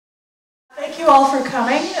Thank you all for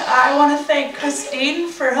coming. I want to thank Christine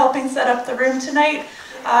for helping set up the room tonight.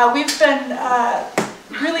 We've been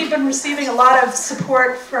really been receiving a lot of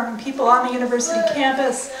support from people on the university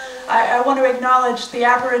campus. I want to acknowledge the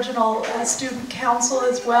Aboriginal Student Council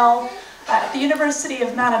as well. At the University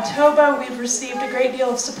of Manitoba, we've received a great deal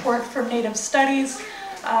of support from Native Studies.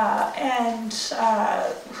 And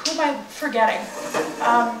who am I forgetting?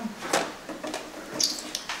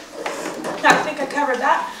 I think I covered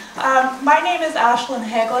that. My name is Ashlyn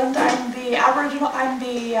Haglund. I'm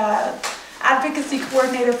the advocacy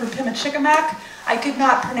coordinator for Pimicikamak. I could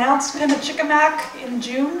not pronounce Pimicikamak in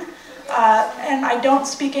June, and I don't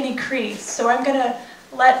speak any Cree, so I'm going to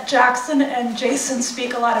let Jackson and Jason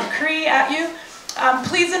speak a lot of Cree at you.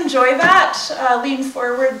 Please enjoy that. Lean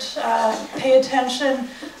forward, pay attention.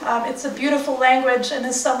 It's a beautiful language, and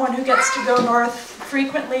as someone who gets to go north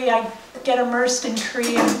frequently, I get immersed in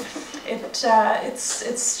Cree, and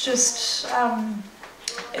it's just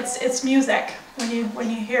it's music when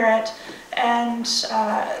you hear it, and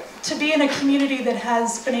to be in a community that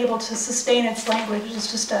has been able to sustain its language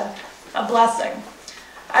is just a blessing.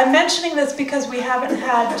 I'm mentioning this because we haven't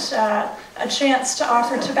had a chance to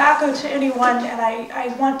offer tobacco to anyone, and I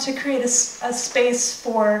want to create a space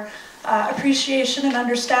for appreciation and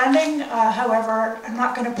understanding. However, I'm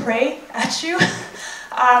not going to pray at you.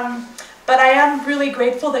 But I am really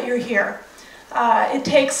grateful that you're here. It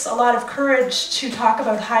takes a lot of courage to talk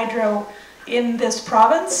about hydro in this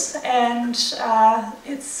province, and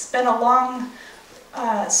it's been a long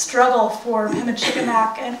struggle for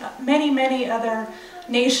Pimicikamak and many other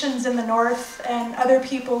nations in the north and other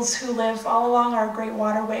peoples who live all along our great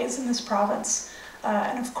waterways in this province,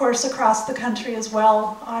 and of course across the country as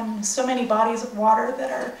well, on so many bodies of water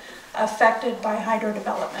that are affected by hydro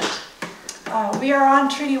development. We are on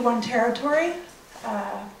Treaty 1 territory,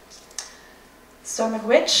 so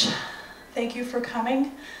Miigwech, thank you for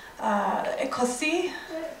coming. Ekosi,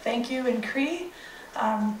 thank you in Cree.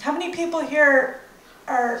 How many people here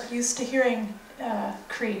are used to hearing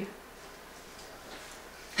Cree?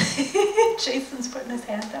 Jason's putting his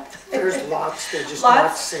hand up. There's lots, they're just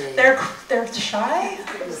not saying. They're shy?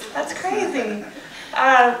 That's crazy.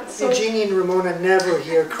 So Eugenie and Ramona never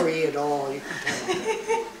hear Cree at all, you can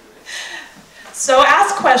tell. So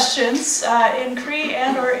ask questions in Cree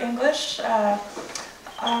and or English.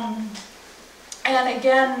 And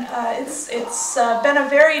again, it's been a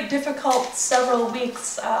very difficult several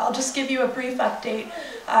weeks. I'll just give you a brief update.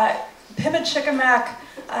 Pimicikamak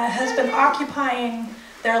has been occupying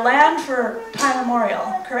their land for time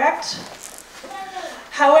immemorial, correct?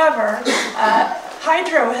 However,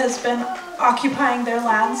 hydro has been occupying their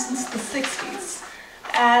land since the 60s,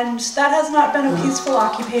 and that has not been a peaceful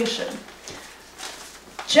occupation.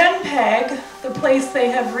 Jenpeg, the place they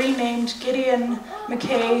have renamed Gideon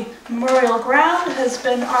McKay Memorial Ground, has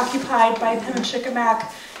been occupied by Pimicikamak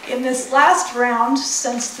in this last round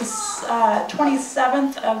since the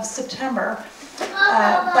 27th of September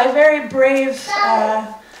by very brave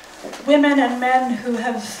women and men who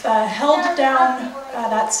have held down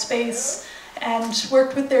that space and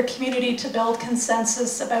worked with their community to build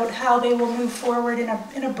consensus about how they will move forward in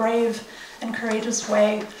a brave and courageous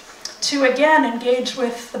way, to again engage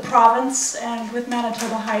with the province and with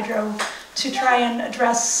Manitoba Hydro to try and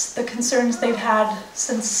address the concerns they've had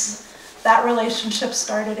since that relationship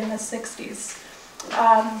started in the 60s.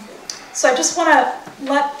 So I just want to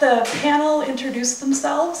let the panel introduce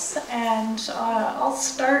themselves, and I'll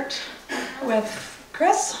start with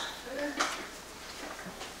Chris.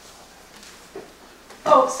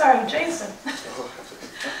 Oh, sorry, Jason.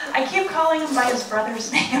 I keep calling him by his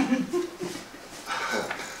brother's name.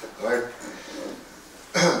 Alright,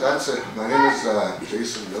 that's it. My name is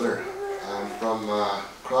Jason Miller. I'm from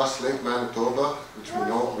Cross Lake, Manitoba, which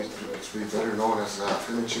we better known as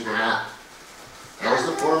Pimicikamak. I was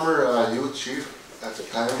the former youth chief at the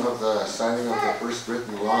time of the signing of the first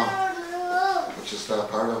written law, which is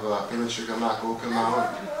part of Pimicikamak,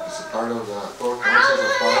 Okimawin. It's a part of the 4 councils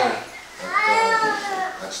of fire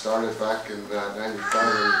that started back in '95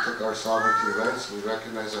 when we took our sovereignty rights. We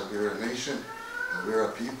recognized that we were a nation, that we're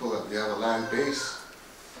a people, that we have a land base,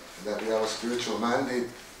 and that we have a spiritual mandate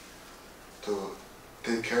to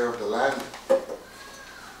take care of the land.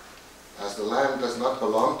 As the land does not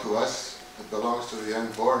belong to us, it belongs to the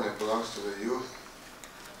unborn, it belongs to the youth.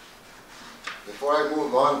 Before I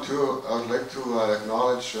move on too, I would like to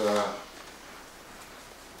acknowledge,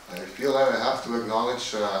 I feel that I have to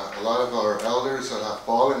acknowledge a lot of our elders that have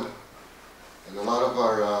fallen, and a lot of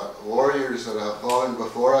our warriors that have fallen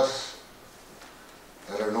before us,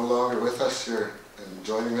 that are no longer with us here and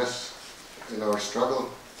joining us in our struggle,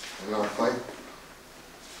 in our fight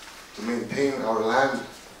to to maintain our land,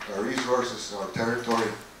 our resources, our territory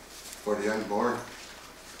for the unborn.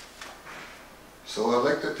 So I'd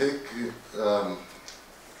like to take the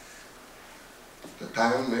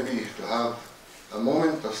time maybe to have a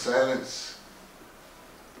moment of silence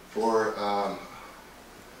for a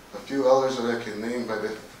few elders that I can name, but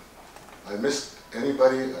if I missed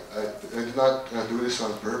anybody, I did not do this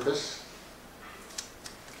on purpose.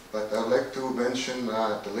 But I'd like to mention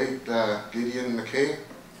the late Gideon McKay,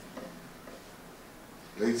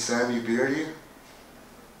 late Sammy Beardy,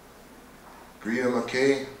 Greta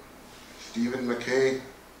McKay, Stephen McKay,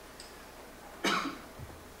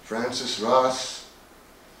 Francis Ross,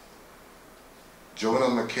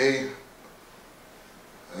 Jonah McKay,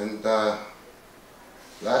 and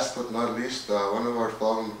last but not least, one of our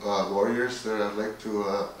fallen warriors that I'd like to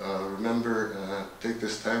take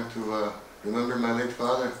this time to remember my late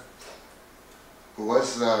father, who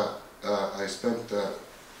was, I spent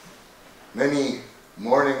many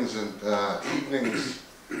mornings and evenings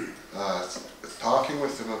talking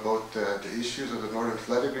with him about the issues of the Northern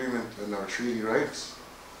Flood Agreement and our treaty rights.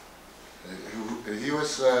 He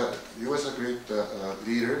was a great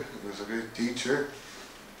leader, he was a great teacher,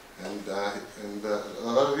 and a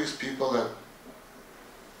lot of these people that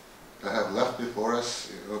have left before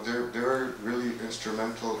us, they were really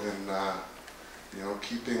instrumental in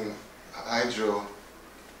keeping Hydro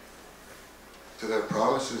to their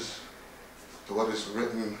promises, to what is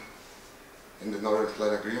written in the Northern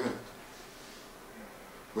Flood Agreement.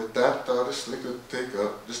 With that, I'd just like to take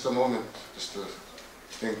just a moment just to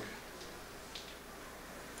think.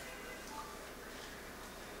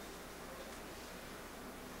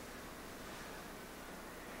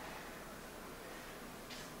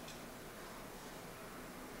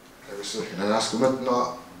 And ask him,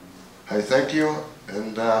 I thank you,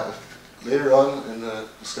 and later on in the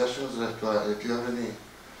discussions, if you have any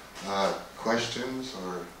questions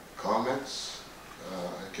or comments,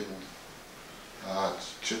 I can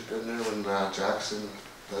chip in there when Jackson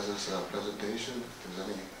does his presentation. If there's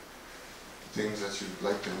any things that you'd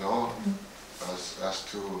like to know as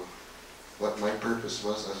to what my purpose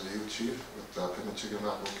was as a youth chief with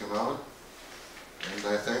Pimicikamak, Okimawin. And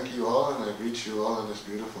I thank you all, and I greet you all on this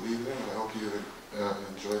beautiful evening. I hope you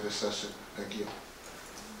enjoy this session. Thank you.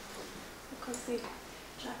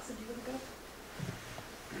 Jackson, do you want to go?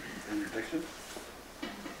 Introduction.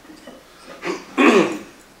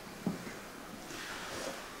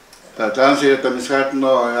 Tansi, että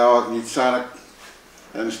miskatno ja nitsanak,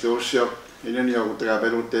 en stuusiok, inenio kutra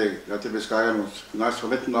perute, ja tibiskaganus, nas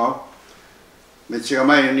mitno.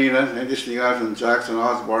 Mitsikamain nina, endisnigasun Jackson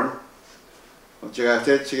Osborne. Good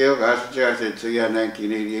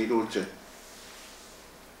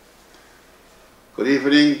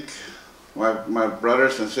evening, my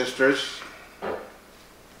brothers and sisters.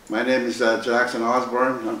 My name is Jackson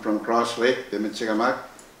Osborne. I'm from Cross Lake, Pimicikamak.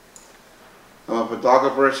 I'm a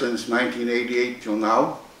photographer since 1988 till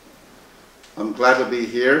now. I'm glad to be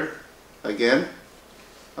here again.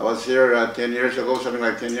 I was here 10 years ago, something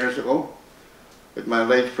like 10 years ago, with my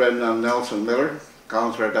late friend Nelson Miller,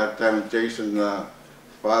 counselor at that time, Jason's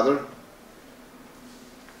father.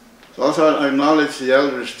 So also I acknowledge the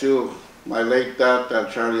elders too. My late dad,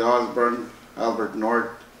 Charlie Osborne, Albert North,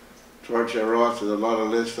 Georgia Ross, there's a lot of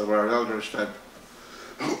lists of our elders that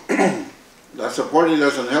that supported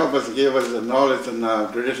us and helped us and gave us the knowledge and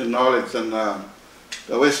traditional knowledge and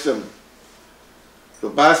the wisdom to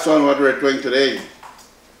pass on what we're doing today.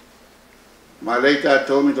 My late dad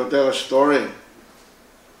told me to tell a story.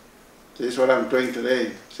 This is what I'm doing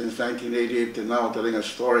today, since 1988 to now, telling a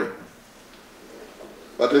story.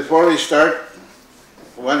 But before we start,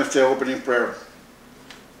 I want to say opening prayer.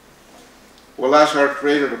 We'll ask our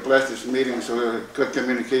Creator to bless this meeting so that good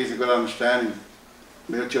communication, good understanding,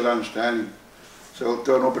 mutual understanding. So we'll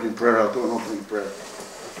do an opening prayer. I'll do an opening prayer.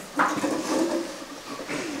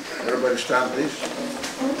 Everybody stand, please.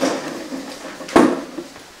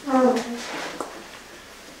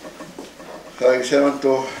 Lagi saya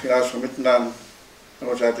untuk kita komitmen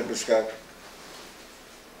untuk saya terpisah.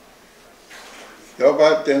 Ya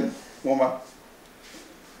baten, mama,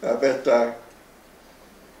 abeta.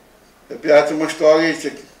 Piace uma história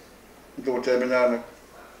isso do terminar.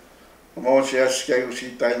 Mama se acha que eu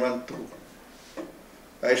se taiman tu.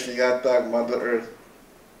 Aí chega tá Mother Earth.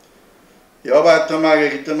 Ya baten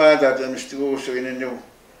mais que também dá tem mistério so inenyo.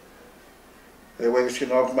 Eu vou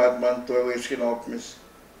esquinar man tu, eu vou esquinar mis.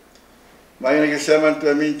 May nagsaman to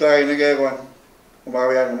amintay nagawan.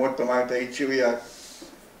 Umawian mo tamak ta ichiwiak.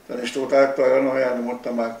 Tanis to ta to ano yan mo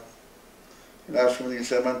tamak. Nas ko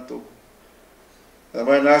nagsaman to.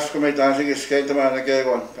 May nas ko may dancing skate man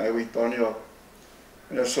nagawan. Ay witonyo.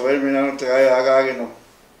 Ina soel minano tagaya agagino.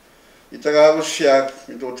 Itagagos siya,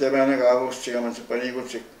 ito tema na gagos siya man sa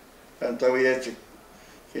panigutsik. Antawiyatsik.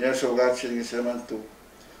 Kina sugat siya ng isaman tu.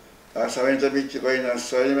 Sabihin tabi ko ay na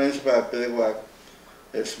soel man sa papilagwag.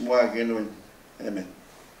 Es mua genuine. Amen.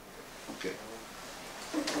 Okay.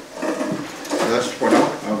 That's for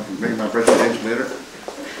now. I'll make my presentation later.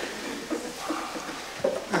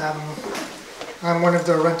 I'm one of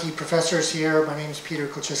the Runty professors here. My name is Peter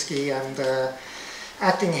Kulchyski. I'm the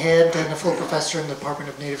acting head and a full professor in the Department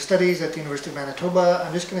of Native Studies at the University of Manitoba.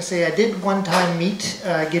 I'm just going to say I did one time meet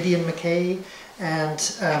Gideon McKay, and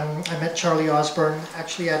I met Charlie Osborne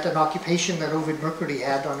actually at an occupation that Ovid Mercury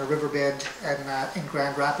had on a riverbed in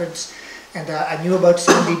Grand Rapids. And I knew about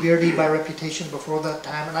Sandy Beardy by reputation before that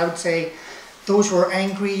time, and I would say those were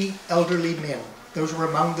angry elderly men. Those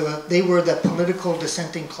were they were the political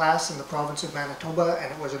dissenting class in the province of Manitoba,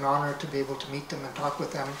 and it was an honor to be able to meet them and talk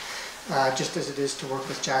with them, just as it is to work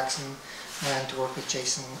with Jackson and to work with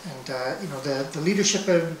Jason. And you know, the leadership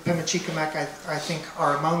of Pimicikamak, I think,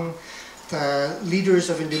 are among the leaders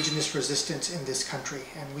of Indigenous resistance in this country,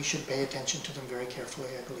 and we should pay attention to them very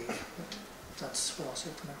carefully, I believe. But that's what I'll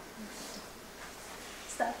say for now.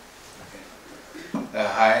 Steph. Okay.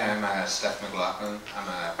 Hi, I'm Steph McLachlan. I'm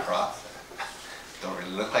a prof. Don't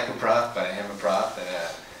really look like a prof, but I am a prof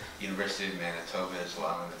at University of Manitoba as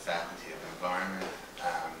well in the Faculty of Environment.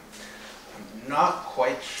 I'm not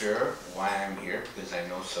quite sure why I'm here because I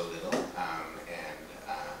know so little,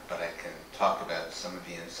 but I can talk about some of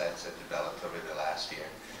the insights I've developed over the last year.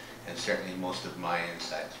 And certainly most of my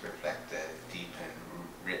insights reflect the deep and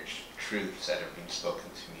rich truths that have been spoken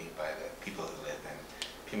to me by the people who live in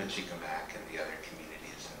Pimicikamak and the other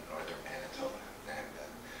communities in northern Manitoba.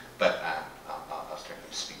 But I'll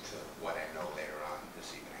certainly speak to what I know later on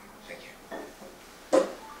this evening. Thank you.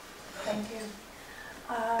 Thank you.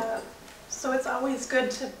 So it's always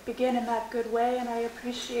good to begin in that good way, and I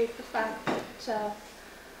appreciate the fact that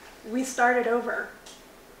we started over.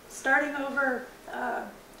 Starting over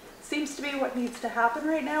seems to be what needs to happen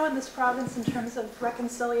right now in this province in terms of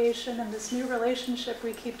reconciliation and this new relationship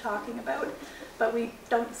we keep talking about, but we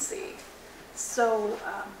don't see. So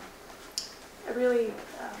I really...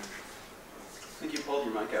 I think you pulled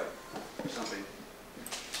your mic out or something.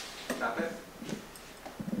 Tap it?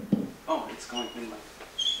 Oh, it's going in my...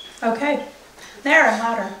 Okay, there, I'm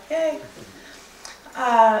louder. Yay.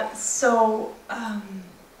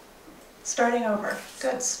 Starting over,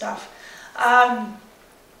 good stuff.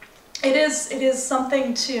 It is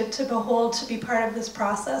something to behold, to be part of this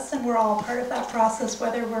process, and we're all part of that process,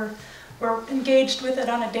 whether we're engaged with it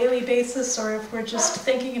on a daily basis or if we're just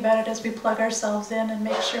thinking about it as we plug ourselves in and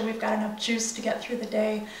make sure we've got enough juice to get through the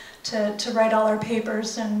day to write all our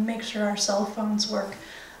papers and make sure our cell phones work.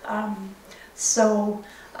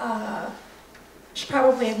 Should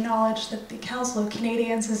probably acknowledge that the Council of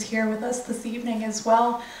Canadians is here with us this evening as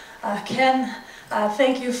well. Ken,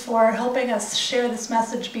 thank you for helping us share this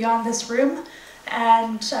message beyond this room.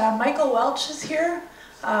 And Michael Welch is here,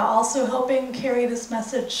 also helping carry this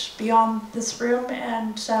message beyond this room.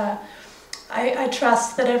 And I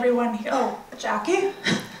trust that everyone here, oh, Jackie,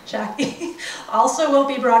 Jackie also will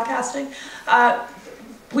be broadcasting.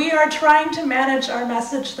 We are trying to manage our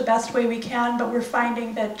message the best way we can, but we're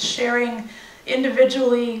finding that sharing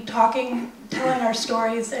individually, telling our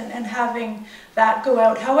stories and having that go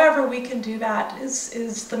out, however we can do that,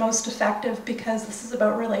 is the most effective, because this is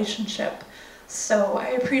about relationship. So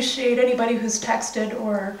I appreciate anybody who's texted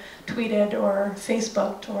or tweeted or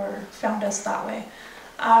Facebooked or found us that way.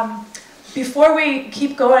 Before we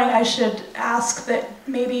keep going, I should ask that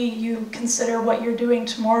maybe you consider what you're doing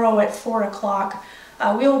tomorrow at 4 o'clock.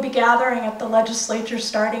 We will be gathering at the legislature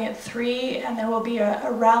starting at 3, and there will be a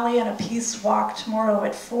rally and a peace walk tomorrow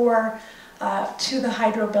at 4 to the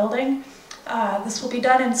Hydro building. This will be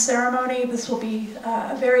done in ceremony. This will be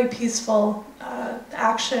a very peaceful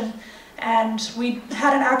action. And we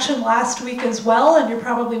had an action last week as well, and you're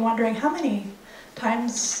probably wondering, how many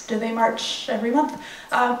times do they march every month?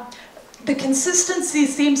 The consistency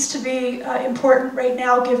seems to be important right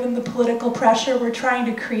now given the political pressure we're trying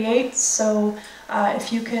to create. So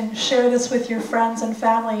if you can share this with your friends and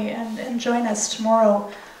family and join us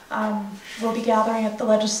tomorrow, we'll be gathering at the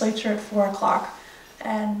legislature at 4 o'clock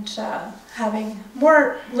and having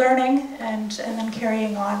more learning and then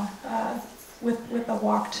carrying on with a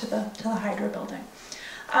walk to the Hydro building.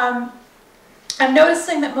 I'm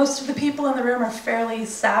noticing that most of the people in the room are fairly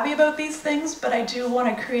savvy about these things, but I do want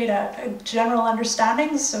to create a general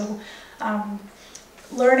understanding. So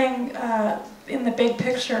learning in the big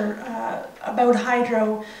picture about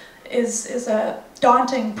Hydro is a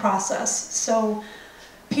daunting process. So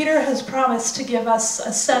Peter has promised to give us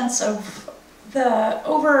a sense of the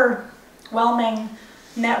overwhelming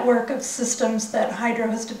network of systems that Hydro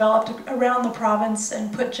has developed around the province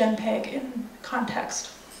and put Jenpeg in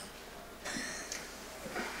context.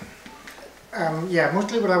 Yeah,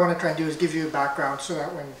 mostly what I want to try and do is give you a background so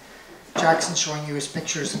that when Jackson's showing you his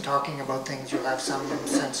pictures and talking about things, you'll have some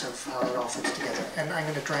sense of how it all fits together. And I'm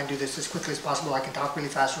going to try and do this as quickly as possible. I can talk really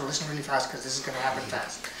fast or listen really fast because this is going to happen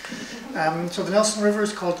fast. So the Nelson River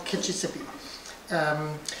is called Kulchyski.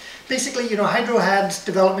 Basically, you know, Hydro had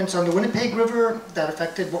developments on the Winnipeg River that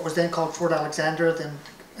affected what was then called Fort Alexander, then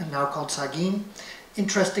and now called Saugeen.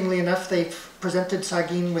 Interestingly enough, they've presented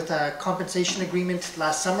Saugeen with a compensation agreement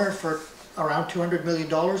last summer for around $200 million,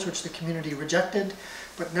 which the community rejected,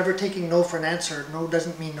 but never taking no for an answer. No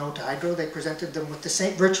doesn't mean no to Hydro. They presented them with the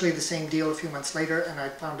same, virtually the same deal a few months later, and I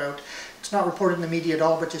found out, it's not reported in the media at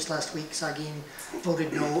all, but just last week Saugeen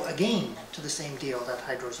voted no again to the same deal that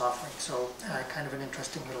Hydro's offering. So kind of an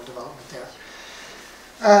interesting little development there.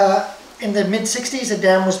 In the mid-60s, a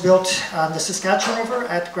dam was built on the Saskatchewan River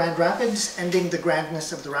at Grand Rapids, ending the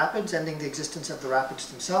grandness of the rapids, ending the existence of the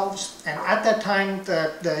rapids themselves. And at that time,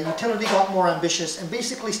 the utility got more ambitious and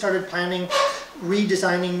basically started planning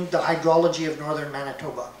redesigning the hydrology of northern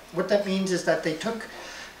Manitoba. What that means is that they took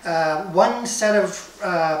one set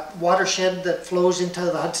of watershed that flows into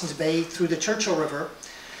the Hudson's Bay through the Churchill River.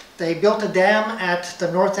 They built a dam at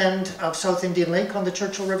the north end of South Indian Lake on the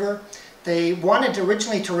Churchill River. They wanted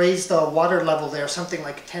originally to raise the water level there something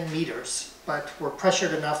like 10 meters, but were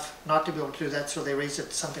pressured enough not to be able to do that, so they raised it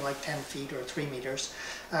to something like 10 feet or 3 meters,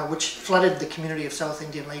 which flooded the community of South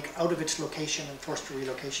Indian Lake out of its location and forced a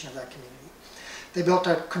relocation of that community. They built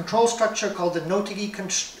a control structure called the Notigi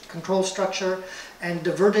control structure and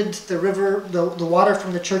diverted the river, the water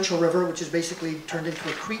from the Churchill River, which is basically turned into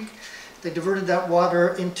a creek. They diverted that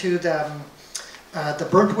water into the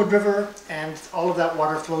Burntwood River, and all of that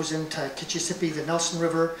water flows into Kulchyski, the Nelson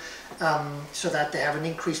River, so that they have an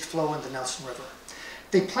increased flow in the Nelson River.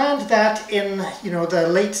 They planned that in the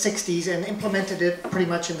late 60s and implemented it pretty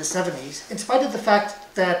much in the 70s, in spite of the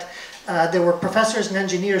fact that there were professors and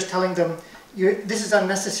engineers telling them, this is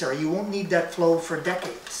unnecessary, you won't need that flow for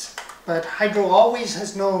decades. But Hydro always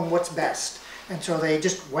has known what's best, and so they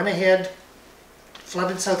just went ahead,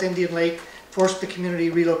 flooded South Indian Lake, forced the community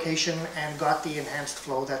relocation, and got the enhanced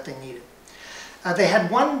flow that they needed. They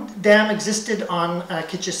had one dam existed on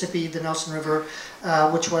Kulchyski, the Nelson River,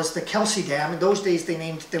 which was the Kelsey Dam. In those days they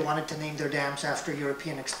wanted to name their dams after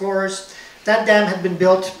European explorers. That dam had been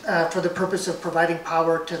built for the purpose of providing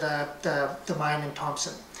power to the mine in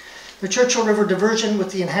Thompson. The Churchill River diversion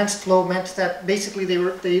with the enhanced flow meant that basically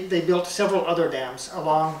they built several other dams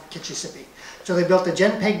along Kulchyski. So they built the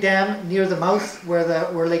Jenpeg Dam near the mouth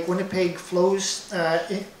where Lake Winnipeg flows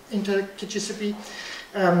into Kulchyski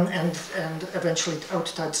and eventually out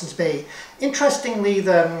to Hudson's Bay. Interestingly,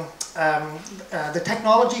 the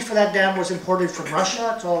technology for that dam was imported from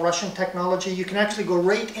Russia. It's all Russian technology. You can actually go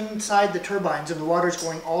right inside the turbines and the water's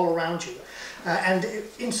going all around you. And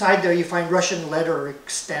inside there you find Russian letter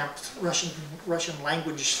stamped, Russian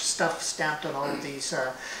language stuff stamped on all of this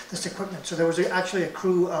equipment. So there was actually a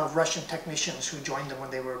crew of Russian technicians who joined them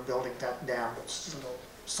when they were building that dam. It's a little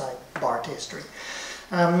sidebar to history.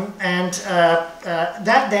 That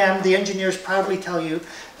dam, the engineers proudly tell you,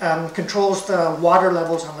 controls the water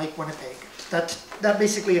levels on Lake Winnipeg. That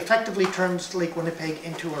basically effectively turns Lake Winnipeg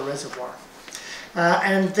into a reservoir.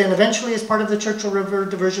 And then eventually, as part of the Churchill River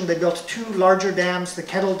diversion, they built two larger dams, the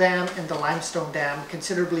Kettle Dam and the Limestone Dam,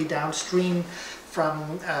 considerably downstream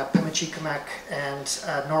from Pimicikamak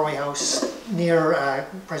and Norway House near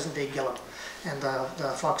present-day Gillum and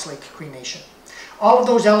the Fox Lake Cree Nation. All of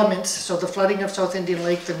those elements, so the flooding of South Indian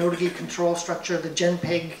Lake, the Notigi control structure, the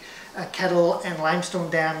Jenpeg, Kettle, and Limestone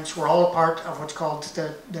dams were all a part of what's called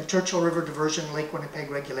the Churchill River Diversion Lake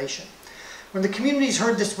Winnipeg Regulation. When the communities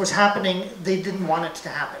heard this was happening, they didn't want it to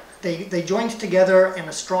happen. They joined together in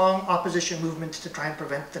a strong opposition movement to try and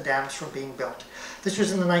prevent the dams from being built. This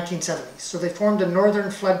was in the 1970s. So they formed a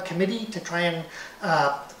Northern Flood Committee to try and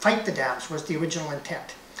fight the dams, was the original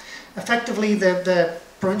intent. Effectively, the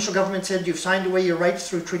provincial government said, you've signed away your rights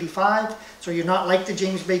through Treaty 5, so you're not like the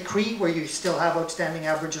James Bay Cree, where you still have outstanding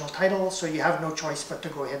Aboriginal title, so you have no choice but to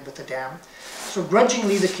go ahead with the dam. So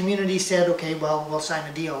grudgingly, the community said, okay, well, we'll sign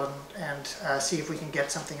a deal and see if we can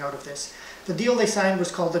get something out of this. The deal they signed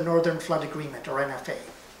was called the Northern Flood Agreement, or NFA.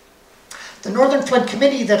 The Northern Flood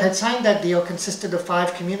Committee that had signed that deal consisted of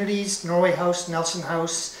 5 communities: Norway House, Nelson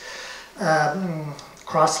House,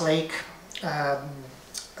 Cross Lake,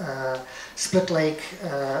 Split Lake,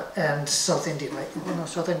 and South Indian Lake. Oh, no,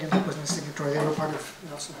 South Indian Lake wasn't a signatory, they were part of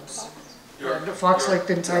Nelson House. Fox Lake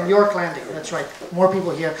didn't sign, York Landing, that's right, more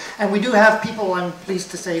people here. And we do have people, I'm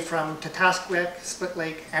pleased to say, from Tatasqueck, Split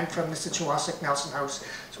Lake, and from the Situasic Nelson House,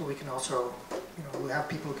 so we can also, we have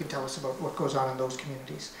people who can tell us about what goes on in those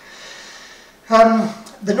communities.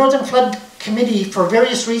 The Northern Flood Committee, for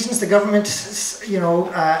various reasons, the government,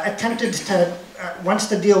 attempted to, once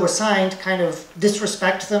the deal was signed, kind of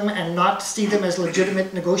disrespect them and not see them as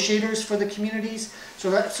legitimate negotiators for the communities.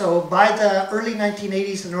 So by the early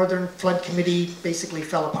 1980s, the Northern Flood Committee basically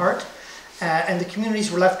fell apart, and the communities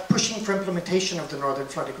were left pushing for implementation of the Northern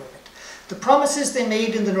Flood Agreement. The promises they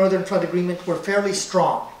made in the Northern Flood Agreement were fairly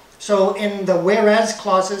strong. So in the whereas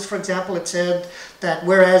clauses, for example, it said that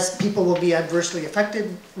whereas people will be adversely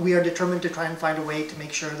affected, we are determined to try and find a way to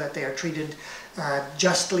make sure that they are treated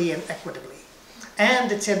justly and equitably.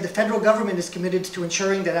 And it said the federal government is committed to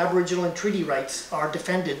ensuring that Aboriginal and treaty rights are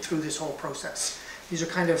defended through this whole process. These are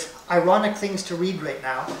kind of ironic things to read right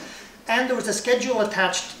now. And there was a schedule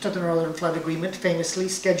attached to the Northern Flood Agreement, famously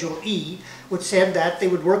Schedule E, which said that they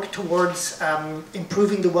would work towards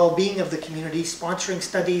improving the well-being of the community, sponsoring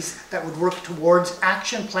studies that would work towards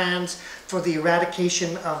action plans for the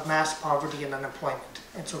eradication of mass poverty and unemployment.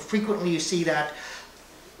 And so frequently you see that,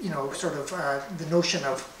 the notion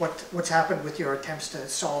of what's happened with your attempts to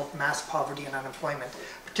solve mass poverty and unemployment,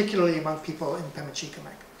 particularly among people in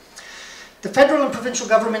Pimicikamak. The federal and provincial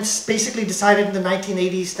governments basically decided in the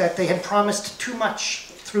 1980s that they had promised too much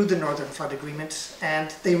through the Northern Flood Agreement,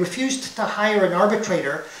 and they refused to hire an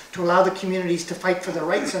arbitrator to allow the communities to fight for their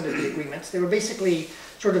rights under the agreements. They were basically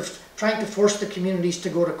sort of trying to force the communities to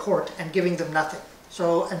go to court and giving them nothing.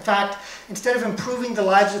 So, in fact, instead of improving the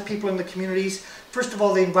lives of people in the communities, first of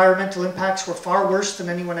all, the environmental impacts were far worse than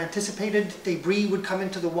anyone anticipated. Debris would come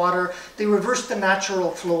into the water. They reversed the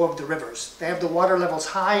natural flow of the rivers. They have the water levels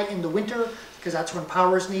high in the winter, because that's when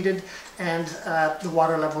power is needed, and the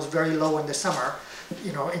water levels very low in the summer,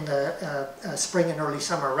 in the spring and early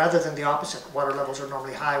summer, rather than the opposite. Water levels are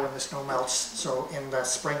normally high when the snow melts, so in the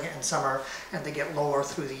spring and summer, and they get lower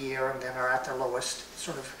through the year, and then are at their lowest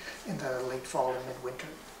sort of in the late fall and midwinter.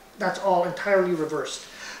 That's all entirely reversed.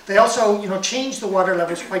 They also, changed the water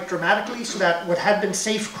levels quite dramatically, so that what had been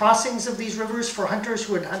safe crossings of these rivers for hunters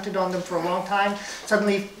who had hunted on them for a long time,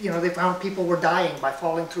 suddenly, they found people were dying by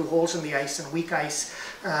falling through holes in the ice and weak ice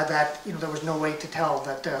that, there was no way to tell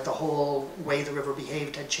that the whole way the river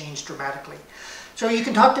behaved had changed dramatically. So you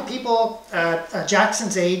can talk to people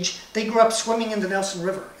Jackson's age. They grew up swimming in the Nelson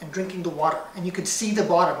River and drinking the water, and you could see the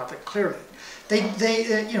bottom of it clearly.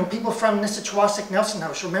 People from Nisitchwasik Nelson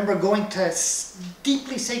House remember going to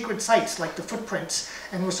deeply sacred sites like the footprints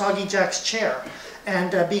and Wasagi Jack's chair,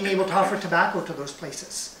 and being able to offer tobacco to those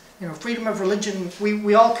places. Freedom of religion,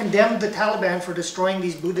 we all condemned the Taliban for destroying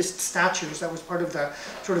these Buddhist statues. That was part of the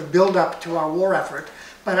sort of build-up to our war effort.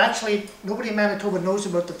 But actually, nobody in Manitoba knows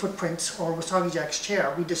about the footprints or Wasagi Jack's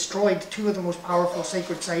chair. We destroyed two of the most powerful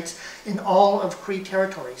sacred sites in all of Cree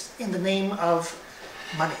territories in the name of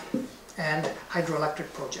money and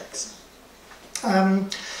hydroelectric projects. By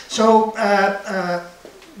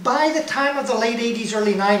the time of the late 80s,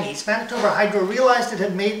 early 90s, Manitoba Hydro realized it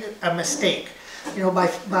had made a mistake.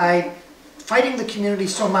 By fighting the community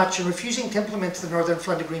so much and refusing to implement the Northern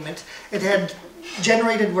Flood Agreement, it had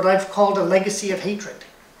generated what I've called a legacy of hatred.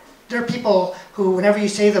 There are people who, whenever you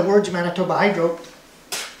say the words Manitoba Hydro,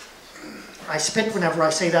 I spit whenever I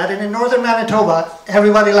say that, and in northern Manitoba,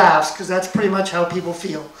 everybody laughs, because that's pretty much how people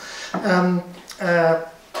feel. But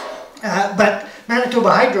Manitoba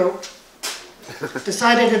Hydro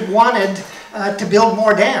decided it wanted to build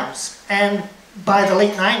more dams, and by the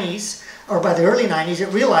late 90s, or by the early 90s, it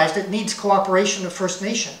realized it needs cooperation of First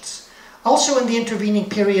Nations. Also in the intervening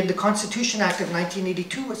period, the Constitution Act of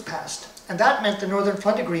 1982 was passed, and that meant the Northern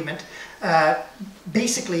Flood Agreement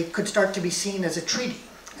basically could start to be seen as a treaty,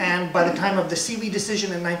 and by the time of the Seawee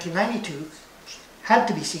decision in 1992, had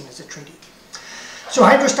to be seen as a treaty. So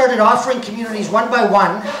Hydro started offering communities one by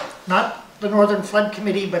one, not the Northern Flood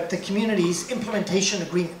Committee, but the communities' implementation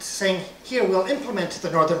agreements, saying, here, we'll implement the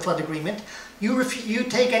Northern Flood Agreement. You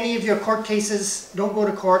take any of your court cases, don't go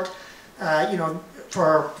to court,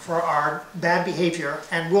 for our bad behavior,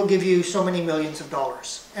 and we'll give you so many millions of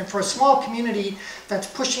dollars. And for a small community that's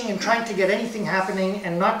pushing and trying to get anything happening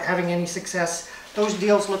and not having any success, those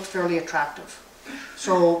deals look fairly attractive.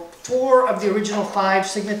 So 4 of the original 5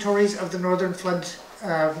 signatories of the Northern Flood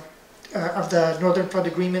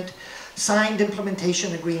Agreement signed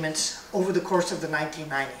implementation agreements over the course of the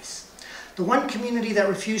 1990s. The one community that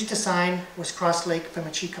refused to sign was Cross Lake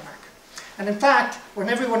Pimicikamak. And in fact, when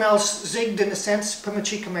everyone else zigged in a sense,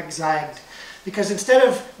 Pimicikamak zagged. Because instead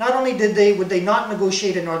of, not only would they not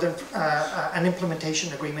negotiate an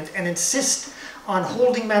implementation agreement and insist on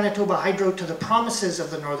holding Manitoba Hydro to the promises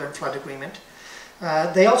of the Northern Flood Agreement,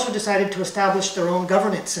 they also decided to establish their own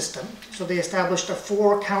governance system. So they established a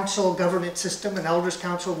 4-council governance system, an Elders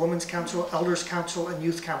Council, Women's Council, Elders Council, and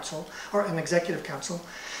Youth Council, or an Executive Council.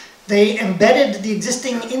 They embedded the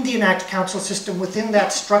existing Indian Act Council system within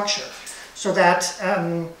that structure so that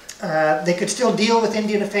they could still deal with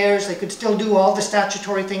Indian affairs, they could still do all the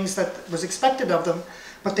statutory things that was expected of them,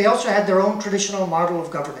 but they also had their own traditional model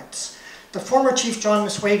of governance. The former Chief John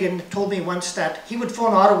Miswagan told me once that he would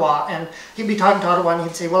phone Ottawa and he'd be talking to Ottawa and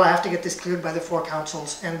he'd say, well, I have to get this cleared by the 4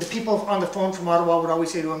 councils. And the people on the phone from Ottawa would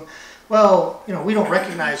always say to him, well, you know, we don't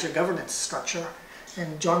recognize your governance structure.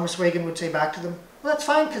 And John Miswagan would say back to them, well, that's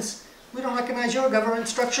fine, because we don't recognize your governance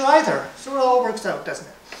structure either. So it all works out, doesn't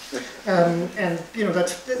it? And you know,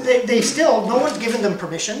 they still, no one's given them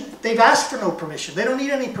permission. They've asked for no permission. They don't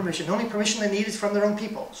need any permission. The only permission they need is from their own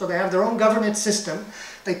people. So they have their own governance system.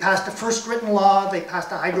 They passed the first written law. They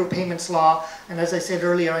passed a hydro payments law. And as I said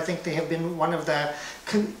earlier, I think they have been one of the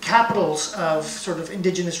capitals of sort of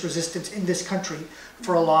Indigenous resistance in this country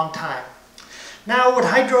for a long time. Now what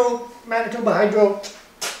Manitoba Hydro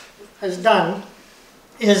has done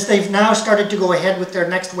is they've now started to go ahead with their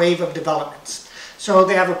next wave of developments. So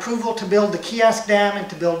they have approval to build the Kiosk Dam and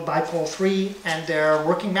to build Bipole 3, and they're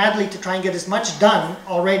working madly to try and get as much done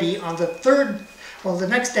already on the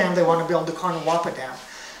next dam they want to build, the Konawapa Dam.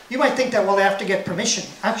 You might think that, well, they have to get permission.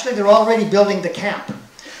 Actually, they're already building the camp,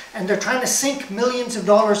 and they're trying to sink millions of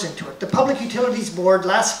dollars into it. The Public Utilities Board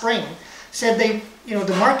last spring said the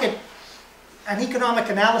market and economic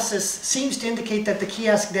analysis seems to indicate that the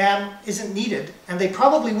Kiosk Dam isn't needed, and they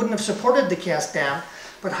probably wouldn't have supported the Kiosk Dam,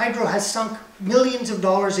 but Hydro has sunk millions of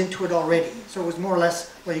dollars into it already. So it was more or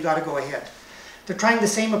less, well, you got to go ahead. They're trying the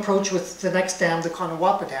same approach with the next dam, the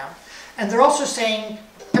Konawapa Dam. And they're also saying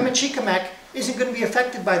Pimicikamak isn't going to be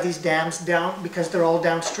affected by these dams down because they're all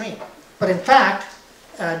downstream. But in fact,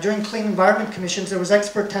 during Clean Environment Commissions, there was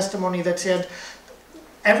expert testimony that said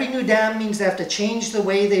every new dam means they have to change the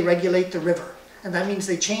way they regulate the river. And that means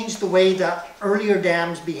they change the way the earlier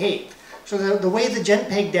dams behave. So the way the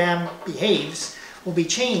Jenpeg Dam behaves will be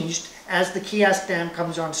changed as the Kiosk Dam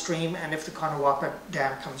comes on stream and if the Konawapa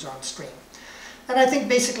Dam comes on stream. And I think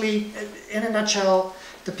basically, in a nutshell,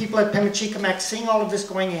 the people at Pimicikamak, seeing all of this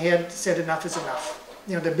going ahead, said enough is enough.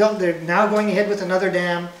 You know, they're now going ahead with another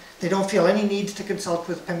dam. They don't feel any need to consult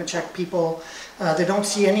with Pimicikamak people. They don't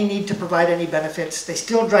see any need to provide any benefits. They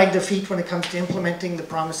still drag their feet when it comes to implementing the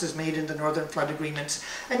promises made in the Northern Flood Agreements.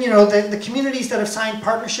 And you know, the communities that have signed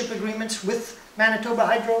partnership agreements with Manitoba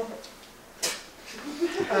Hydro,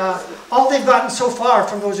 all they've gotten so far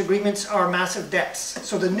from those agreements are massive debts.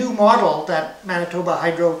 So the new model that Manitoba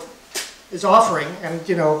Hydro is offering, and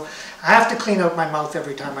you know, I have to clean out my mouth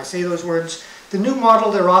every time I say those words, the new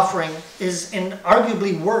model they're offering is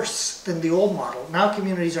arguably worse than the old model. Now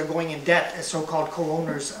communities are going in debt as so-called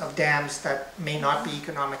co-owners of dams that may not be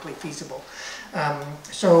economically feasible.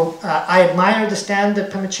 I admire the stand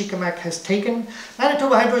that Pimicikamak has taken.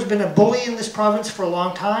 Manitoba Hydro has been a bully in this province for a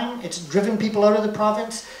long time. It's driven people out of the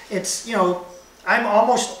province. It's, you know, I'm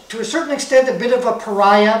almost, to a certain extent, a bit of a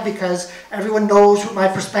pariah because everyone knows what my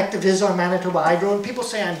perspective is on Manitoba Hydro, and people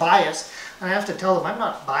say I'm biased. And I have to tell them, I'm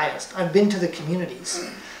not biased. I've been to the communities.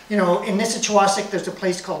 You know, in Nissachawasik, there's a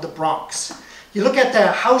place called the Bronx. You look at the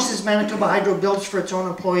houses Manitoba Hydro builds for its own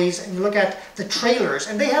employees, and you look at the trailers,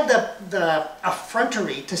 and they have the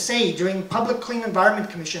effrontery to say during public clean environment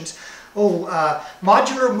commissions,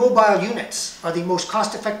 modular mobile units are the most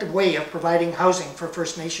cost-effective way of providing housing for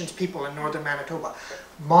First Nations people in northern Manitoba.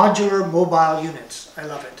 Modular mobile units, I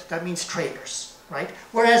love it. That means trailers, right?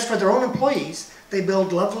 Whereas for their own employees, they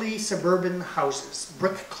build lovely suburban houses,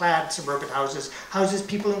 brick-clad suburban houses, houses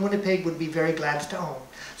people in Winnipeg would be very glad to own.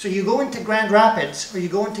 So you go into Grand Rapids or you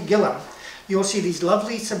go into Gillam, you'll see these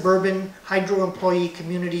lovely suburban hydro employee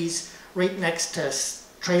communities right next to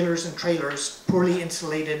trailers and trailers, poorly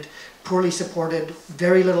insulated, poorly supported,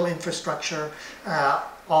 very little infrastructure,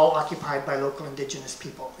 all occupied by local Indigenous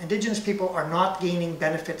people. Indigenous people are not gaining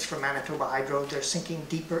benefits from Manitoba Hydro. They're sinking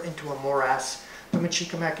deeper into a morass.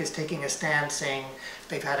 Pimicikamak is taking a stand saying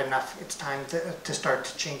they've had enough. It's time to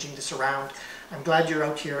start changing this around. I'm glad you're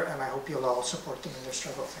out here, and I hope you'll all support them in their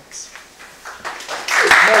struggle. Thanks.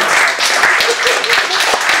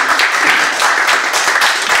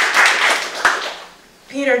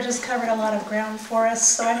 Peter just covered a lot of ground for us,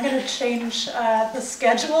 so I'm going to change the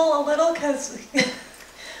schedule a little because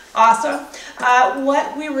awesome.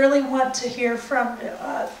 What we really want to hear from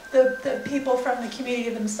the people from the community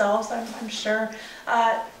themselves, I'm sure.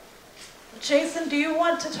 Jason, do you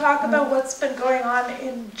want to talk about what's been going on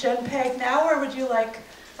in Jenpeg now, or would you like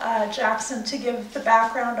Jackson to give the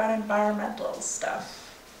background on environmental stuff?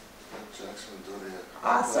 Jackson, do the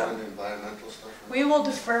Awesome. environmental stuff. We will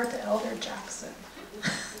defer to Elder Jackson.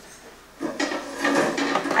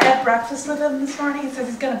 I had breakfast with him this morning. He says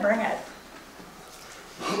he's going to bring it.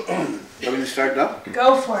 Let me start now.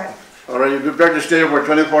 Go for it. All right, you prepared to stay here for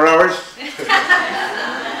 24 hours?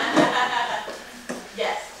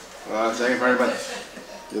 Yes. Thank you very much.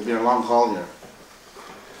 It'll be a long haul here.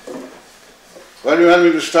 Where do you want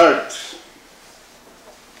me to start?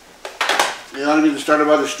 You want me to start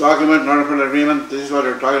about this document, Northern Agreement? This is what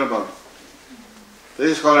they're talking about.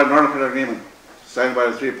 This is called a Northern Agreement, signed by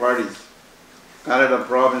the three parties, Canada,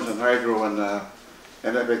 Province, and Hydro, and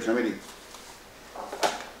NFA Committee.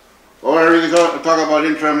 Or are we going to talk about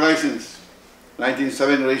interim license?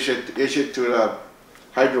 1970 issued to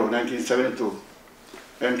Hydro, 1972.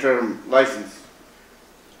 Interim license.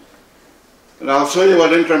 And I'll show you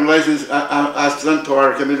what interim license has done to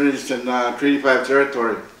our communities in Treaty 5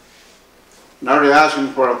 territory. Now they're asking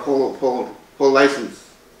for a full license.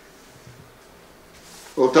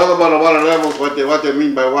 We'll talk about the water levels, what they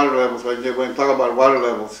mean by water levels, when they talk about water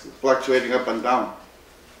levels fluctuating up and down.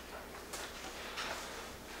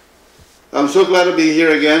 I'm so glad to be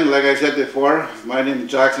here again. Like I said before, my name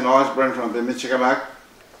is Jackson Osborne from Pimicikamak.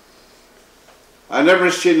 I never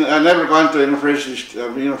gone to a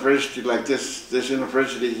university like this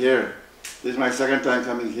university here. This is my second time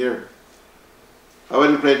coming here. I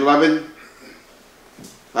went to grade 11,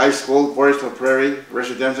 high school, Forest Hill Prairie,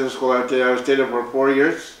 residential school. I stayed there for 4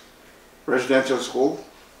 years, residential school.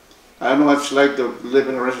 I know what it's like to live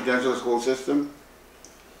in a residential school system.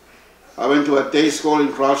 I went to a day school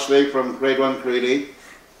in Cross Lake from grade 1 to grade 8.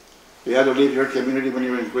 You had to leave your community when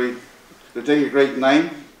you were in to take your grade 9.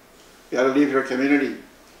 You had to leave your community,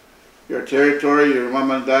 your territory, your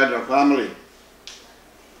mom and dad, your family.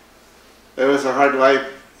 It was a hard life.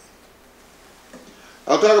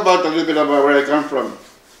 I'll talk about a little bit about where I come from.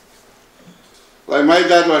 Like my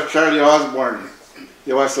dad was Charlie Osborne.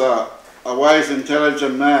 He was a wise,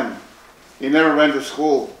 intelligent man. He never went to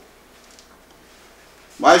school.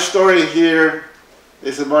 My story here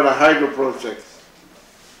is about a hydro project.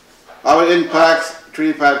 How it impacts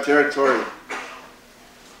Treaty 5 territory.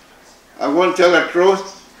 I'm going to tell the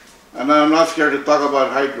truth, and I'm not scared to talk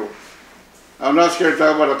about hydro. I'm not scared to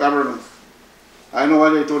talk about the government. I know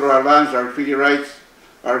what they do to our lands, our treaty rights,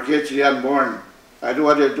 our kids the unborn. I know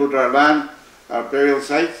what they do to our land, our burial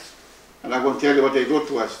sites, and I'm going to tell you what they do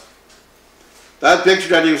to us. That picture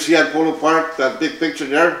that you see at Polo Park, that big picture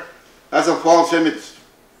there, that's a false image.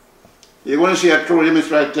 You're going to see a true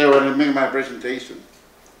image right there when I make my presentation.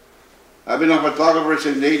 I've been a photographer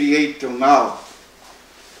since '88 till now.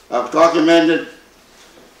 I've documented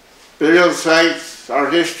burial sites,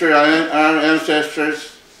 our history, our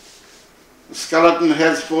ancestors, skeleton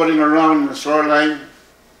heads floating around the shoreline.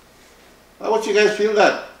 How would you guys feel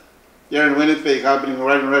that? Here in Winnipeg, happening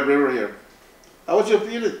right in Red River here. How would you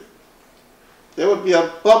feel it? There would be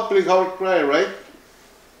a public outcry, right?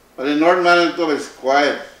 But in North Manitoba, it's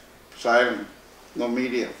quiet, silent, no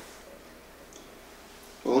media.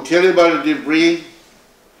 We'll tell you about the debris.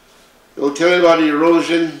 We'll tell you about the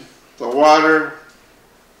erosion, the water,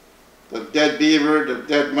 the dead beaver, the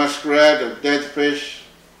dead muskrat, the dead fish.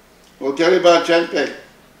 We'll tell you about Jenpeg.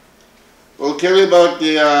 We'll tell you about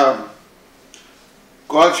the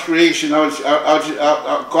God's creation,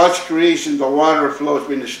 God's creation, the water flow has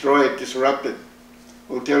been destroyed, disrupted.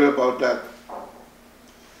 We'll tell you about that.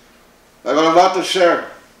 I got a lot to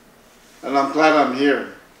share, and I'm glad I'm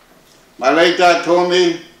here. My late dad told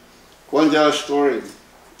me, go and tell a story,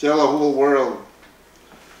 tell the whole world.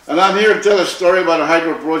 And I'm here to tell a story about a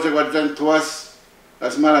hydro project what's done to us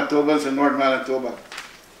as Manitobans in North Manitoba.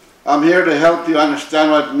 I'm here to help you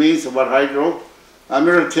understand what it means about hydro. I'm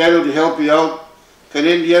here to tell you to help you out,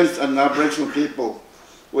 Canadians and Aboriginal people.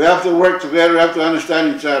 We have to work together, we have to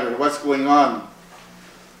understand each other, what's going on.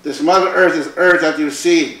 This Mother Earth, this earth that you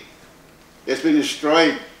see, it's been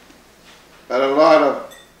destroyed by a lot of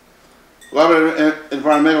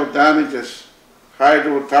environmental damages,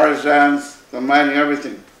 hydro, tar sands, the mining,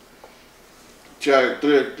 everything,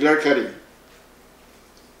 clear cutting.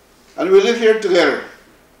 And we live here together.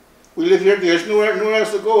 We live here together. There's nowhere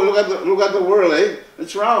else to go. Look at the world, eh?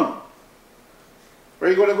 It's round. Where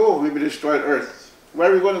are you going to go? Maybe destroyed Earth. Where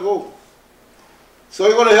are we going to go? So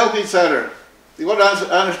we're going to help each other. We're going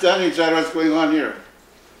to understand each other what's going on here.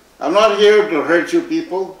 I'm not here to hurt you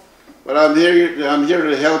people, but I'm here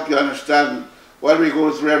to help you understand what we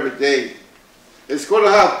go through every day. It's going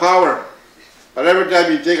to have power, but every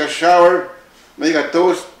time you take a shower, make a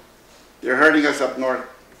toast, You're hurting us up north.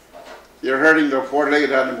 You're hurting the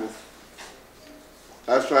four-legged animals.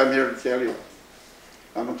 That's why I'm here to tell you.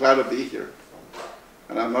 I'm glad to be here.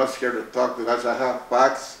 And I'm not scared to talk because I have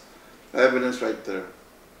facts, evidence right there.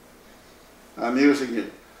 I'm using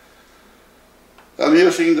it. I'm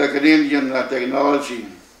using the Canadian technology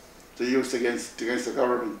to use against the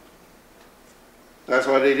government. That's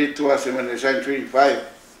what they did to us when they signed Treaty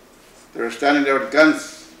 5. They were standing there with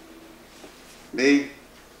guns. Me,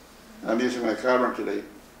 I'm using my camera today.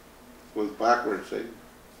 Going backwards, eh?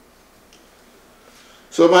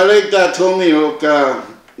 So my late dad told me, look,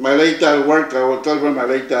 my late dad worked, I will tell you about my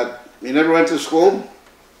late dad. He never went to school.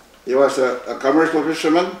 He was a commercial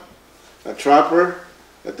fisherman, a trapper,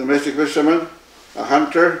 a domestic fisherman, a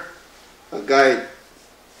hunter, a guide.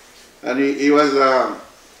 And he was a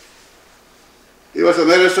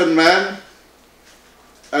medicine man,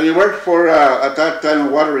 and he worked for, at that time,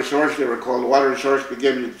 a water resource. They were called water resource,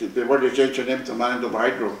 before they changed their name to Manitoba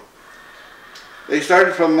Hydro. They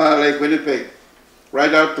started from Lake Winnipeg,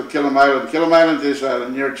 right out to Okimawin. Okimawin is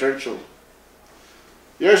near Churchill.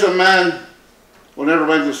 Here's a man who never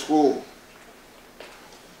went to school.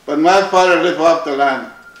 But my father lived off the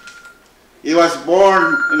land. He was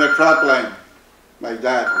born in a trap line, my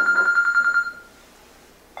dad.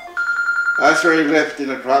 That's where he lived, in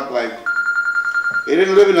a trap line. He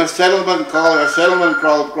didn't live in a settlement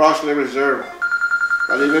called Crossley Reserve,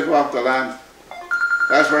 but he lived off the land.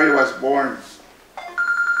 That's where he was born.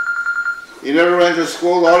 He never went to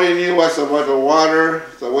school. All he knew was about the water,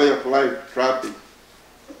 the way of life, trapping.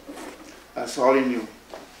 That's all he knew.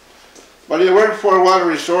 But he worked for water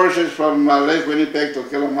resources from Lake Winnipeg to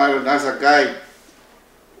Okimawin as a guide.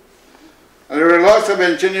 And there were lots of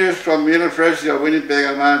engineers from the University of Winnipeg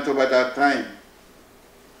and Manitoba at that time.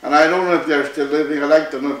 And I don't know if they're still living. I'd like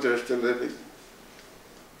to know if they're still living.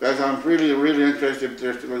 Because I'm really, really interested if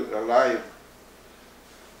they're still alive.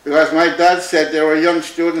 Because my dad said there were young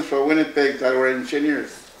students from Winnipeg that were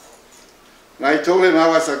engineers. And I told him I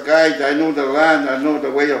was a guide. I know the land. I know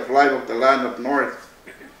the way of life of the land up north.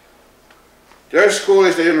 Their school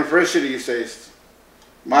is the university, he says.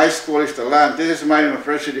 My school is the land. This is my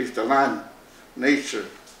university, it's the land. Nature,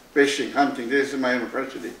 fishing, hunting, this is my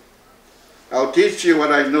university. I'll teach you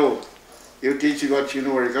what I know. You teach you what you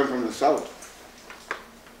know where you come from the south.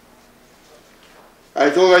 I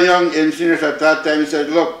told the young engineers at that time, he said,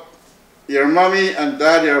 look, your mommy and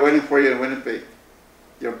daddy are waiting for you in Winnipeg.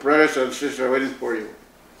 Your brothers and sisters are waiting for you.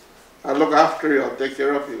 I'll look after you, I'll take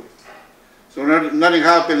care of you. So nothing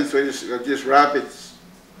happens with these rapids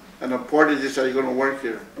and the portages that you're going to work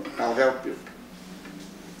here. I'll help you.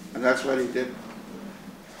 And that's what he did.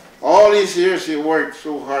 All these years he worked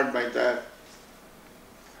so hard, my dad.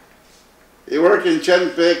 He worked in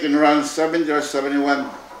Jenpeg in around 70 or 71.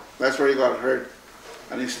 That's where he got hurt.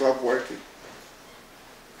 And he stopped working.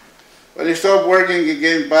 When he stopped working, he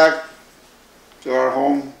came back to our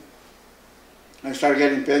home and started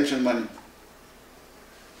getting pension money.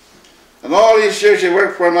 And all these years he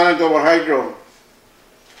worked for Manitoba Hydro.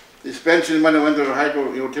 His pension money went to the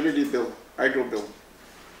hydro utility bill, hydro bill.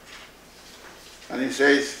 And he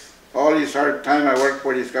says, all this hard time I worked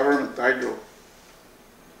for this government hydro.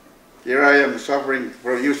 Here I am suffering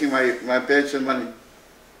for using my pension money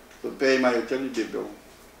to pay my utility bill.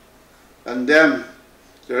 And them,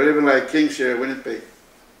 they're living like kings here in Winnipeg.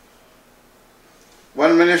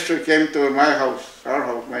 One minister came to my house, our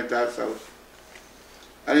house, my dad's house.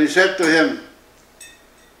 And he said to him,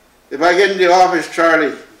 if I get in the office,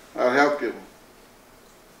 Charlie, I'll help you.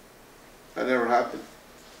 That never happened.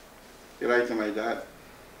 He lied to my dad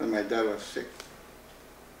when my dad was sick.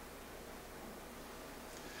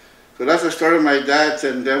 So that's the story of my dad's.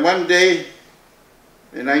 And then one day,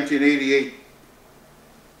 in 1988,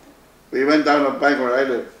 we went down a bank where I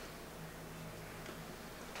live.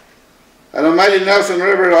 And the mighty Nelson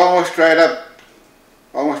River almost dried up.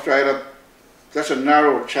 Almost dried up. Just a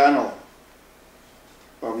narrow channel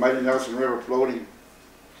of mighty Nelson River floating.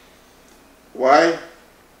 Why?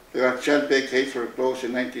 Because Jenpeg gates were closed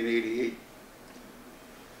in 1988.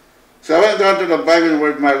 So I went down to the bank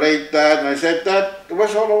with my late dad and I said, Dad,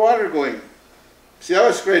 where's all the water going? See, I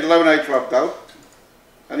was grade 11, I dropped out.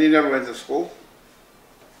 And he never went to school.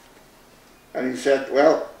 And he said,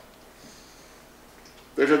 well,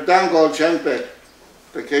 there's a dam called Jenpeg.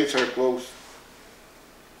 The gates are closed.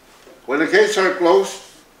 When the gates are closed,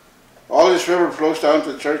 all this river flows down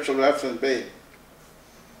to Churchill and Upton Bay.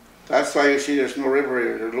 That's why you see there's no river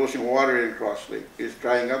here. They're losing water in Cross Lake. It's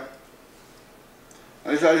drying up.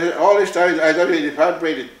 And he said, all this time I thought it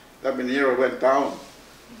evaporated. Up in the year it went down.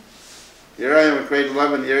 Here I am in grade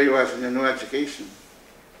 11, here he was in the new education.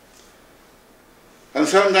 And And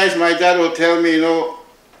sometimes my dad will tell me, you know,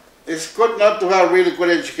 it's good not to have really good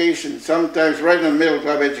education. Sometimes right in the middle to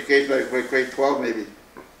have education, like grade 12 maybe.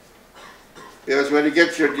 Because when you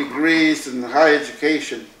get your degrees and high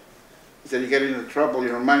education, then you get into trouble,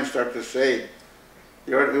 your mind starts to say,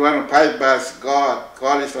 you want to bypass God.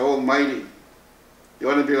 God is the Almighty. You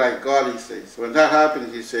want to be like God, he says. When that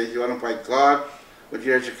happens, he says, you want to fight God with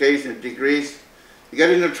your education and degrees, you get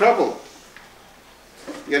into trouble.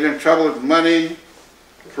 You get into trouble with money,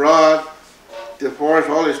 fraud, divorce,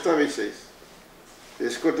 all this stuff, he says.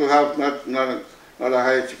 It's good to have not a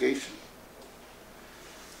high education.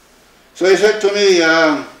 So he said to me,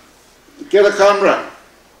 get a camera.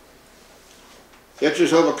 Get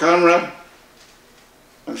yourself a camera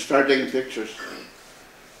and start taking pictures.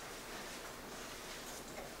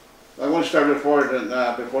 I want to start before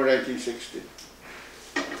 1960.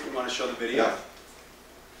 You want to show the video? Yeah.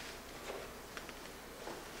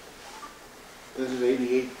 This is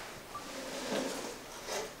 88.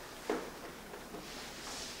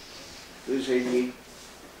 This is 88.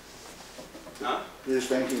 Huh? This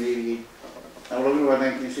is 1988. I'm looking at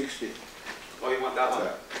 1960. Oh, you want that one?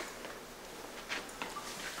 Yeah.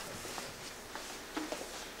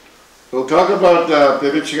 We'll talk about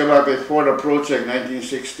Pimicikamak before the project,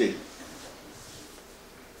 1960.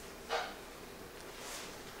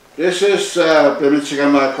 This is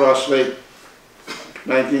Pimicikamak Cross Lake,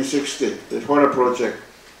 1960, before the project.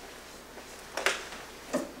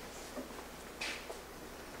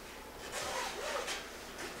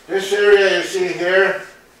 This area you see here,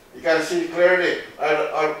 you can see clearly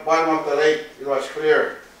on the bottom of the lake. It was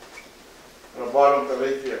clear on the bottom of the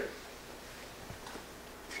lake here.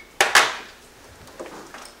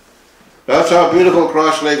 That's how beautiful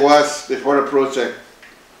Cross Lake was before the project.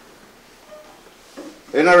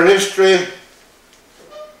 In our history,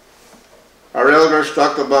 our elders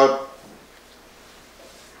talked about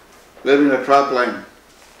living in a trap line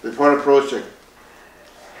before the project,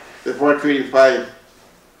 before Treaty 5.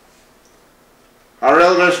 Our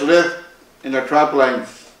elders lived in the trap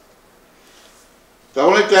lines. The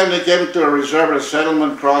only time they came to a reserve or a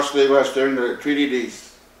settlement Cross Lake was during the treaty days.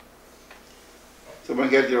 Someone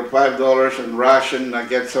get your $5 and ration and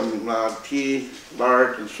get some tea,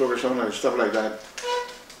 lard, and sugar, something like stuff like that.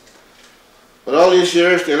 But all these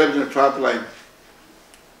years they lived in a trap line,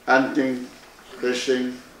 hunting,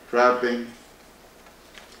 fishing, trapping,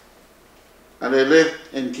 and they lived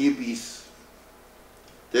in teepees.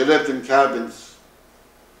 They lived in cabins.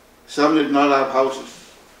 Some did not have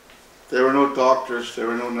houses. There were no doctors, there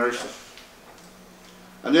were no nurses.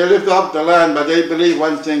 And they lived off the land, but they believed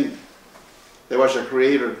one thing. There was a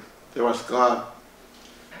creator, there was God.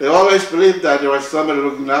 They always believed that there was somebody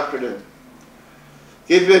looking after them,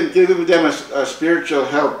 giving them a spiritual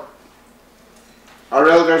help. Our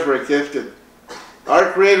elders were gifted.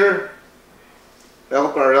 Our creator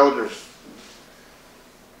helped our elders.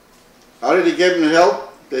 How did he give them help?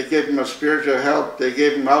 They gave them a spiritual help. They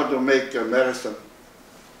gave them how to make medicine.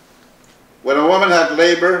 When a woman had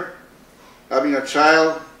labor, having a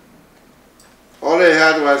child, all they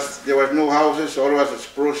had was, there was no houses, all there was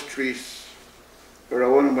spruce trees where a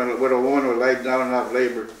woman would lie down and have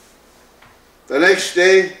labor. The next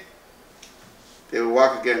day, they would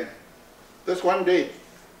walk again. Just one day.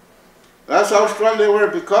 That's how strong they were,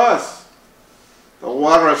 because the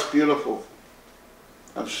water was beautiful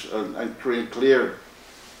and clear.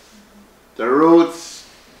 The roots,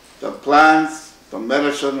 the plants, the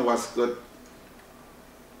medicine was good.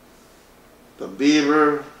 The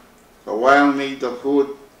beaver, the wild meat, the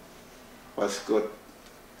food was good.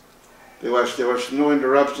 There was no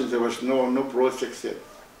interruptions, there was no projects yet.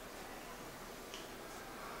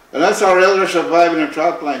 And that's how our elders survived in a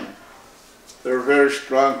trap line. They were very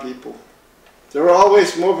strong people. They were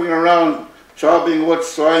always moving around, chopping wood,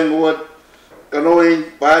 sawing wood,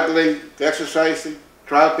 canoeing, paddling, exercising,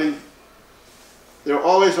 trapping. They were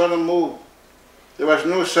always on the move. There was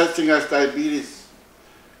no such thing as diabetes,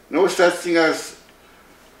 no such thing as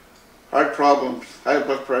heart problems, high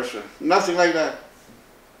blood pressure, nothing like that.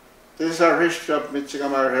 This is our history of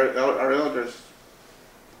Pimicikamak, our elders.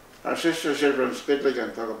 Our sisters here from Spitley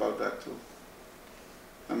can talk about that too.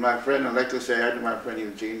 And my friend, I'd like to say hi to my friend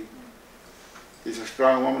Eugene. She's a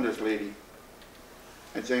strong woman, this lady.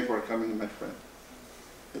 I thank you for coming, my friend.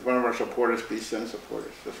 She's one of our supporters, peace and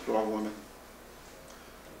supporters, a strong woman.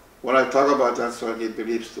 When I talk about that, so he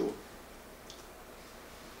believes too.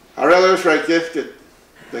 Our elders were gifted.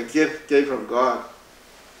 The gift came from God.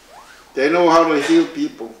 They know how to heal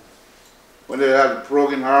people. When they had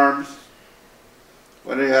broken arms,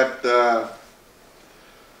 when they had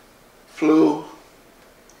flu,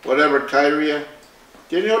 whatever, diarrhea,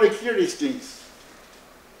 they know how to cure these things.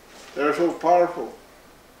 They were so powerful.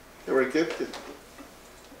 They were gifted.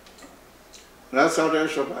 And that's how they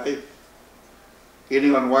survived,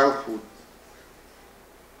 eating on wild food.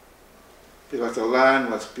 Because the land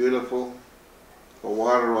was beautiful, the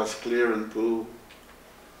water was clear and blue,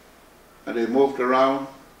 and they moved around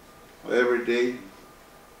every day.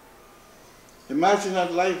 Imagine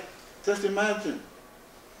that life. Just imagine.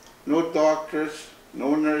 No doctors,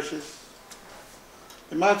 no nurses.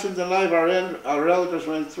 Imagine the life our relatives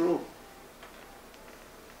went through.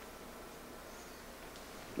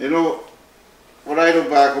 You know, when I do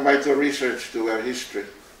back home, I do research to our history.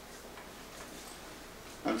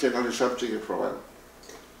 I'm taking this up to you for a while.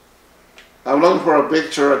 I'm looking for a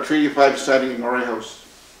picture of Treaty 5 standing in Norrie House.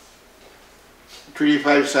 Treaty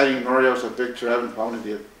 5 standing in Norrie House, a picture, I haven't found it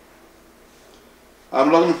yet.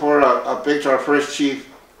 I'm looking for a picture of first chief,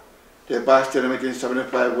 the Bastion in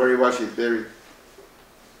 1875, where he was buried.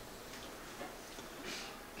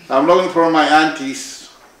 I'm looking for my aunties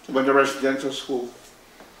who went to residential school.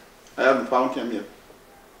 I haven't found them yet.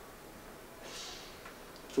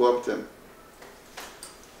 Two of them.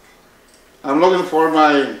 I'm looking for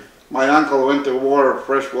my uncle who went to war,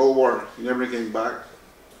 First World War. He never came back.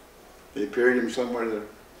 They buried him somewhere there.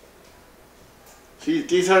 See,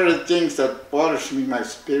 these are the things that bothers me, my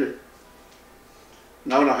spirit.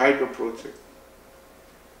 Now the hydro project.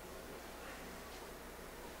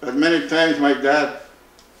 But many times my dad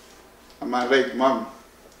and my late mom,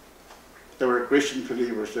 they were Christian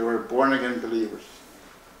believers, they were born again believers.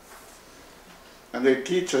 And they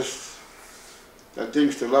teach us that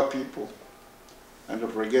things to love people and to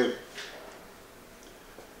forgive.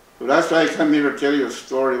 So that's why I come here to tell you a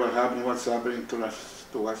story about what's happening to us.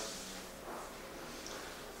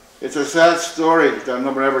 It's a sad story that I've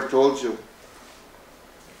never told you.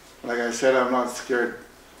 Like I said, I'm not scared.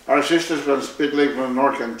 Our sisters from Spit Lake from the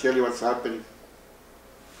north can tell you what's happening.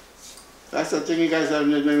 That's the thing you guys have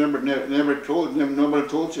never told, nobody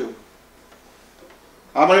told you.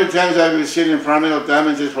 How many times have you seen environmental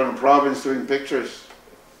damages from the province doing pictures?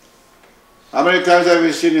 How many times have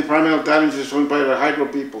you seen environmental damages done by the hydro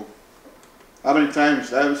people? How many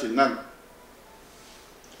times? I haven't seen none.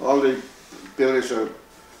 All the buildings are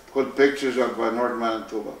good pictures of North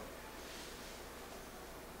Manitoba.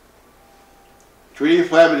 Treaty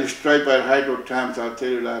 5 is destroyed by hydro dams, I'll tell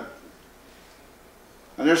you that.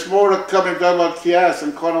 And there's more coming down about Kias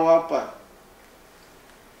and Konawapa.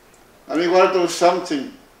 And we want to do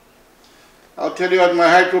something. I'll tell you what my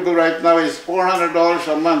hydro bill right now is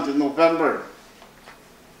 $400 a month in November.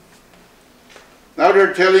 Now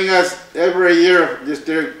they're telling us every year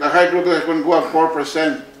the hydro bill is going to go up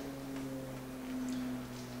 4%.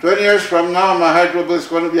 20 years from now, my hydro bill is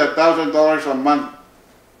going to be $1,000 a month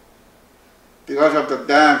because of the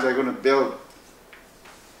dams they're going to build.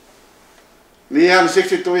 Me, I'm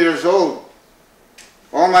 62 years old.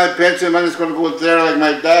 All my pension money is going to go there like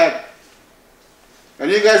my dad. And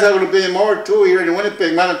you guys are going to pay more too here in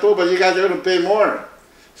Winnipeg, Manitoba. You guys are going to pay more.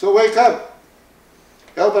 So wake up.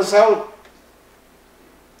 Help us out.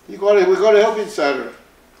 We got to help each other.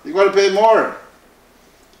 You got to pay more.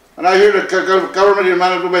 And I hear the government in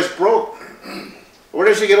Manitoba is broke. Where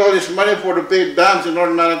does he get all this money for to pay dams in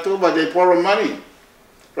northern Manitoba? They borrow money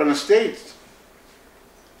from the States.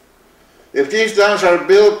 If these dams are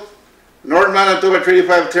built, Northern Manitoba Treaty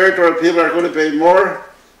 5 territory people are going to pay more.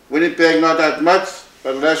 Winnipeg not that much,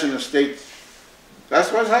 but less in the States. That's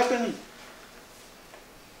what's happening.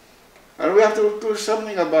 And we have to do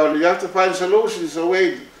something about it. You have to find solutions. So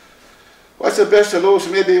wait, what's the best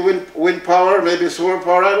solution? Maybe wind power, maybe solar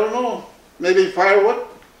power, I don't know. Maybe firewood?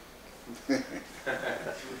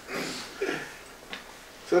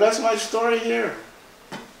 So that's my story here.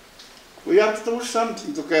 We have to do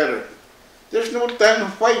something together. There's no time to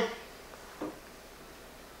fight.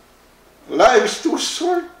 Life is too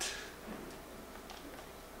short.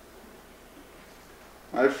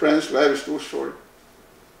 My friends, life is too short.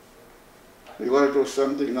 We got to do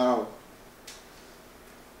something now.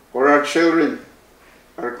 For our children,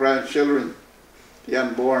 our grandchildren, the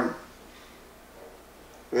unborn.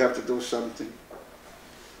 We have to do something.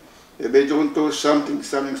 If they don't do something,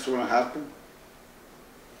 something's going to happen.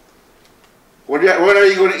 What are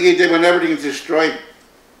you going to eat when everything is destroyed?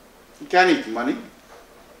 You can't eat money.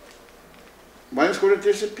 Money's going to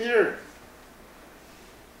disappear.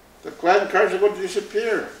 The clan cars are going to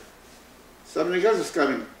disappear. Something else is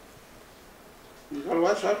coming. You've got to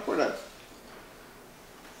watch out for that.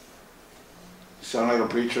 You sound like a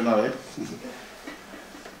preacher now, eh?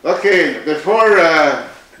 Okay, before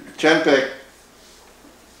Jenpeg,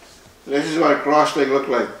 this is what Cross Lake looked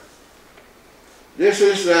like. This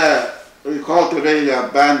is we call today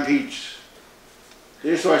Band Beach.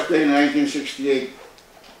 This was day in 1968.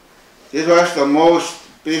 This was the most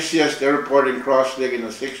busiest airport in Cross Lake in the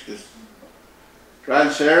 60s.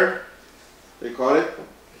 Transair, they call it.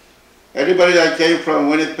 Anybody that came from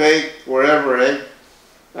Winnipeg, wherever,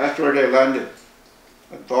 that's where they landed.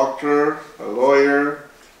 A doctor, a lawyer,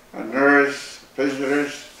 a nurse,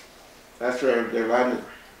 visitors, that's where they landed.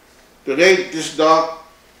 Today, this dock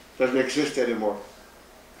doesn't exist anymore.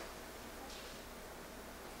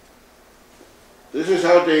 This is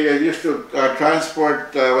how they used to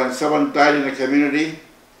transport when someone died in the community.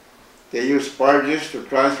 They used barges to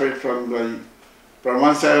transfer it from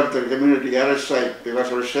one side of the community to the other side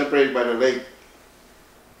because we're separated by the lake.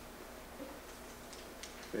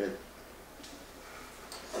 Yeah.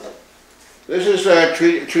 This is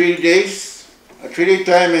treaty days. A treaty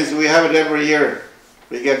time is we have it every year.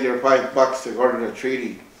 We get your $5 according to the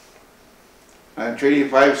treaty. And Treaty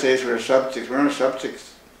 5 says we're subjects. We're not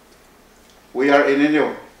subjects. We are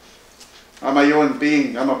Ininu. I'm a human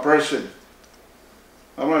being. I'm a person.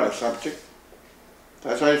 I'm not a subject.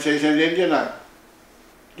 That's why it says in the Indian Act.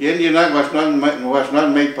 The Indian Act was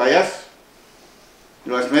not made by us.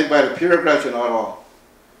 It was made by the bureaucrats in Ottawa.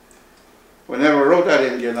 We never wrote that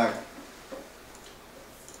Indian Act.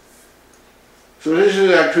 So this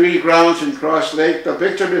is our treaty grounds in Cross Lake. The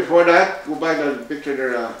picture before that, go back to the picture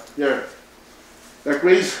there. Here. The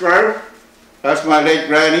green scarf, that's my late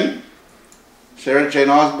granny, Sarah Jane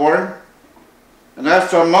Osborne. And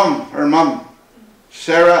that's her mom,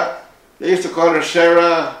 Sarah. They used to call her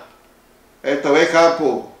Sarah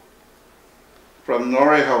Etawekapu from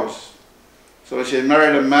Norrie House. So she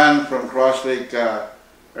married a man from Cross Lake.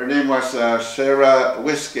 Her name was Sarah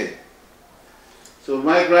Whiskey. So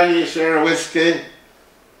my granny, Sarah Whiskey,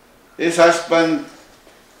 his husband,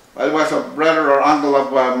 I was a brother or uncle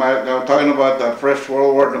of I'm talking about the First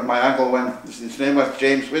World War that my uncle went. His name was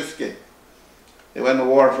James Whiskey. He went to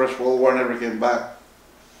war, First World War, never came back.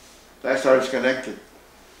 That's how it's connected.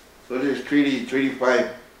 So this is Treaty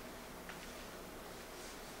 5.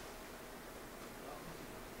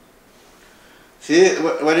 See,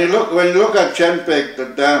 when you look at Jenpeg, the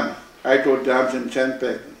dam, hydro dams in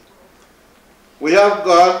Jenpeg, we have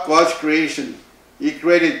God's creation. He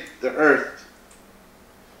created the earth.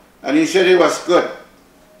 And he said it was good.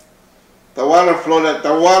 The water flowed,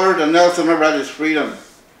 the Nelson River had its freedom.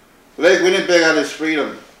 Lake Winnipeg had its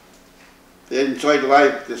freedom. They enjoyed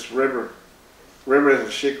life, this river. River is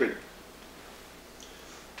a secret.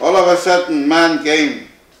 All of a sudden, man came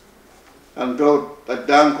and built a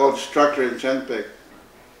dam called structure in Jenpeg.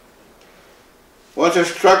 Once a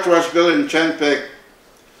structure was built in Jenpeg,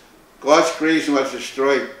 God's creation was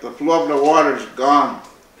destroyed. The flow of the water is gone,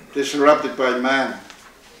 disrupted by man.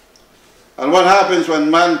 And what happens when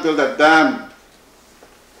man built a dam,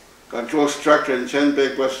 control structure in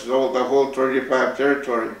Jenpeg was the whole 35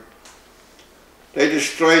 territory? They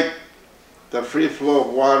destroyed the free flow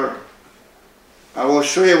of water. I will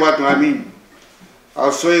show you what I mean.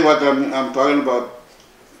 I'll show you what I'm talking about.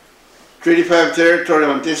 35 territory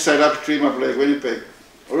on this side upstream of Lake Winnipeg.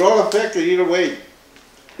 We're all affected either way.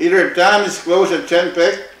 Either a dam is closed at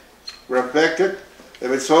Jenpeg, we're affected. If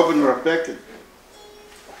it's open, we're affected.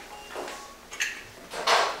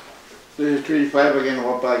 This is Treaty 5 again, the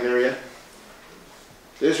Wapag area.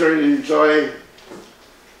 This is where you enjoy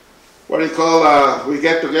what do you call, we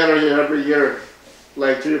get together here every year,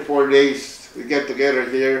 like 3 or 4 days. We get together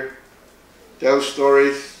here, tell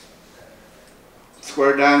stories,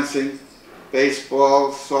 square dancing,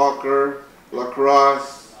 baseball, soccer,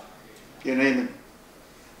 lacrosse, you name it.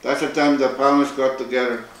 That's the time the families got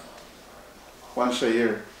together once a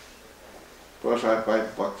year. Plus I have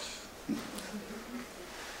 $5.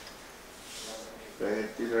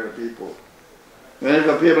 These are the people. Many of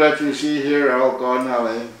the people that you see here are all gone now.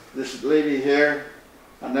 This lady here,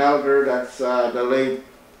 an elder, that's the late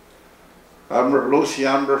Lucy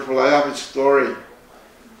Amberful. I have a story.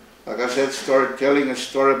 Like I said, telling a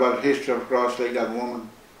story about the history of Cross Lake, that woman.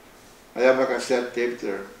 I have a cassette tape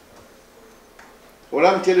there. What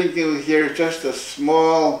I'm telling you here is just a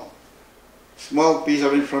small piece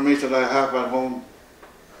of information I have at home.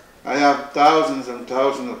 I have thousands and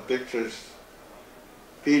thousands of pictures,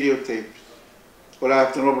 videotapes, what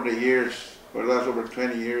I've done over the years, for the last over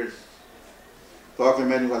 20 years,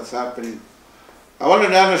 documenting what's happening. I wanted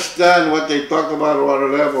to understand what they talked about water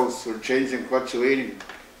levels were changing, fluctuating.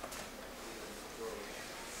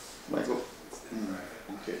 Michael?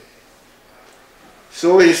 Okay.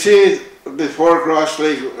 So you see, before Cross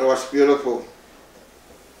Lake, it was beautiful.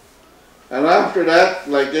 And after that,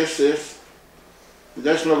 like this is, it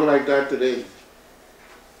doesn't look like that today. You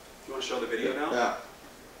want to show the video now? Yeah.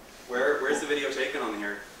 Where's the video taken on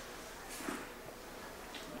here?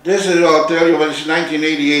 This is, I'll tell you, but it's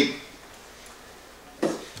 1988.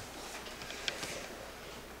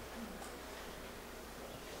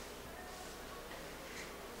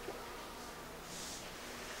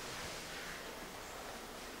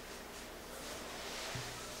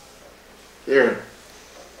 Here.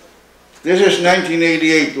 This is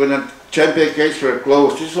 1988 when the Jenpeg gates were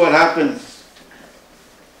closed. This is what happens.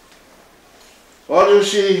 All you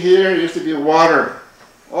see here used to be water.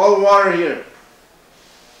 All water here.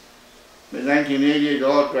 In 1988,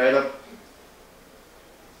 all dried up.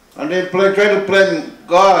 And they try to blame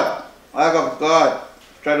God, act of God.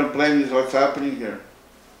 Try to blame this what's happening here.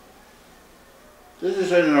 This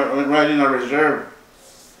is right in our reserve.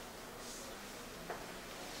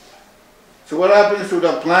 So what happens to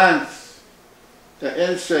the plants,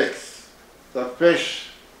 the insects, the fish?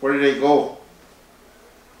 Where do they go?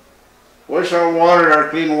 Where's our water, our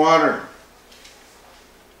clean water?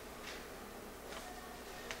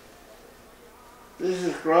 This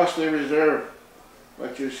is Cross Lake Reserve,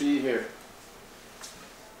 what you see here.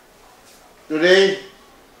 Today,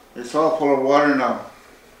 it's all full of water now.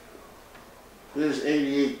 This is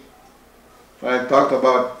 88. I talked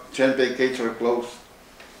about Jenpeg gates are closed.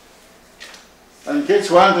 And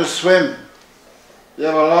kids want to swim. They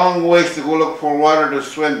have a long ways to go look for water to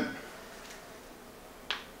swim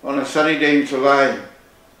on a sunny day in July.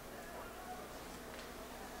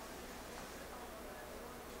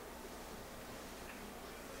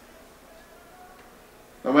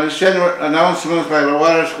 And when they send announcements like the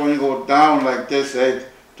water is going to go down like this,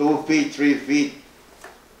 2 feet, 3 feet,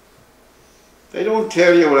 they don't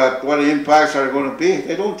tell you what the impacts are going to be.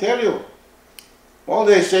 They don't tell you. All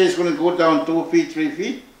they say is going to go down 2 feet, 3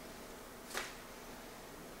 feet.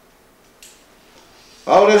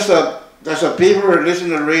 How does the people listen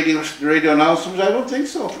to radio announcements? I don't think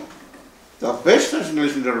so. The fish doesn't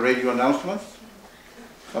listen to radio announcements.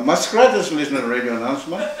 The muskrat doesn't listen to radio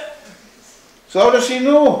announcements. So how does he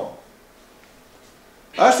know?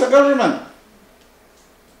 Ask the government.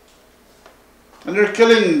 And they're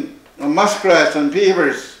killing muskrats and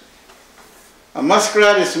beavers. A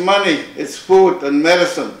muskrat is money, it's food and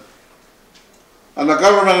medicine. And the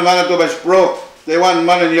government of Manitoba is broke. They want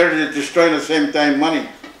money and they're destroying at the same time money.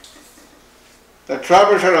 The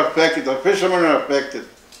trappers are affected, the fishermen are affected.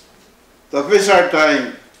 The fish are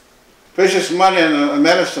dying. Fish is money and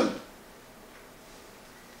medicine.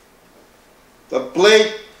 The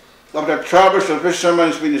plate of the trappers and fishermen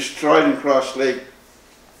has been destroyed in Cross Lake.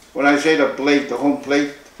 When I say the plate, the home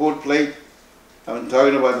plate, food plate, I'm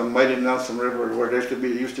talking about the mighty Nelson River where there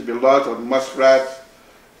used to be lots of muskrats,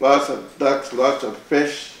 lots of ducks, lots of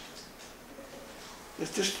fish.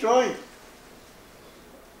 It's destroyed.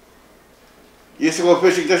 You used to go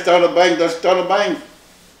fishing just down the bank, just down the bank.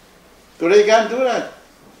 Today you can't do that.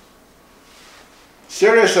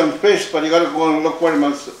 Serious some fish, but you got to go and look for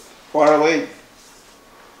them far away.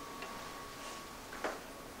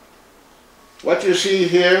 What you see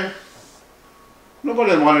here,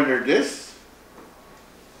 nobody monitored this.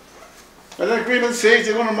 And the agreement says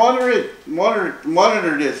they're going to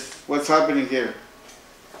monitor this, what's happening here.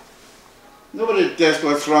 Nobody tests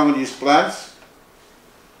what's wrong with these plants.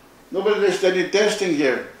 Nobody does any testing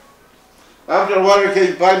here. After the water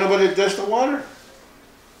came by, nobody tests the water.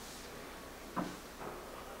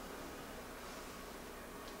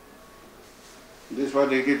 This is what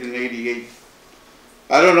they did in '88.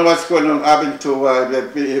 I don't know what's going to happen to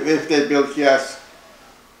if they build kiosks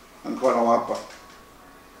in Konawapa.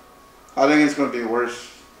 I think it's going to be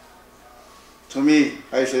worse. To me,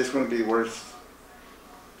 I say it's going to be worse.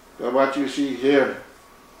 But what you see here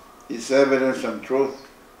is evidence and truth.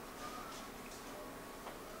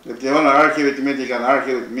 If they want to argue with me, they can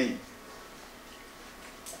argue with me.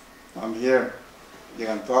 I'm here. They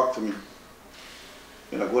can talk to me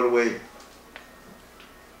in a good way.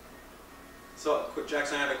 So,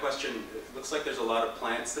 Jackson, I have a question. It looks like there's a lot of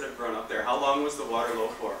plants that have grown up there. How long was the water low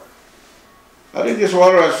for? I think this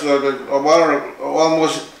water was,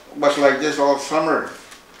 almost was like this all summer.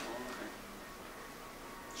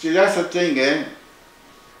 See, that's the thing, eh?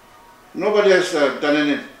 Nobody has done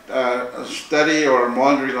any study or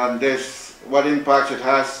monitoring on this, what impacts it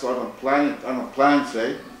has on the planet, on the plants,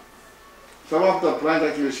 eh? Some of the plants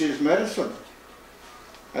that you see is medicine.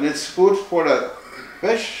 And it's food for the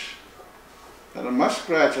fish, and the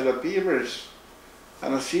muskrats, and the beavers,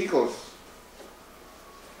 and the seagulls.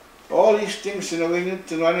 All these things, you know, we need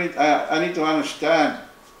to know, I need to understand.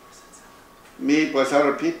 Me plus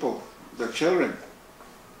other people, the children.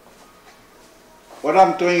 What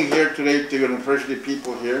I'm doing here today to university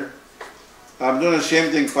people here, I'm doing the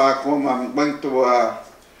same thing back home. I'm going to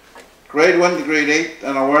grade 1 to grade 8,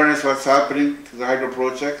 and awareness of what's happening to the hydro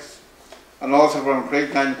projects, and also from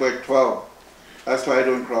grade 9 to grade 12. That's what I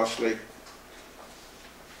do in Cross Lake.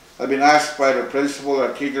 I've been asked by the principal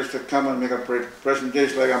or teachers to come and make a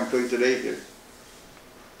presentation like I'm doing today here.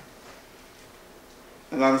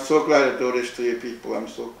 And I'm so glad to do this to you people, I'm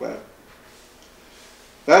so glad.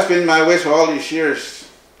 That's been my wish for all these years,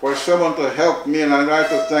 for someone to help me, and I'd like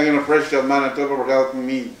to thank the University of Manitoba for helping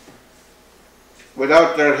me.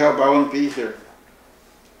 Without their help, I wouldn't be here.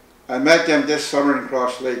 I met them this summer in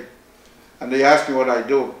Cross Lake, and they asked me what I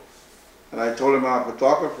do. And I told them I'm a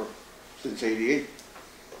photographer since '88.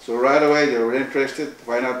 So right away they were interested to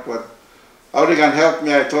find out how they can help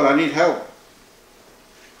me. I told them I need help.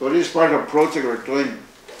 So this is part of the project we're doing.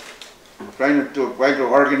 Trying to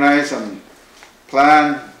organize and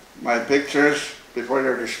plan my pictures before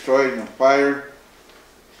they're destroyed in a fire.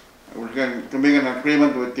 We're going to make an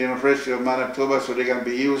agreement with the University of Manitoba so they can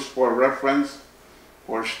be used for reference,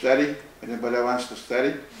 for study, anybody that wants to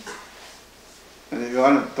study. And if you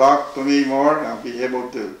want to talk to me more, I'll be able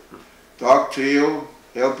to talk to you,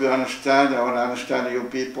 help you understand. I want to understand you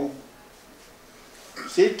people.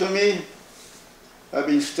 See, to me, I've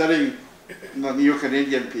been studying the New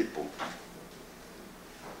Canadian people.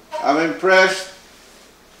 I'm impressed,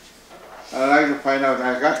 and I'd like to find out,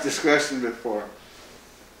 I got this question before.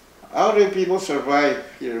 How do people survive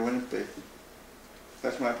here in Winnipeg?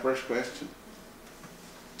 That's my first question.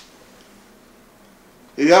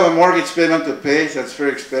 If you have a mortgage payment to pay, that's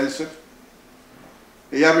very expensive.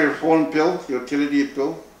 If you have your phone bill, utility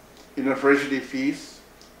bill, university fees,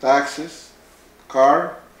 taxes,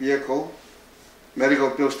 car, vehicle, medical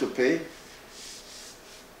bills to pay.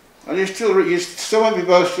 And some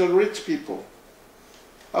people are still rich people.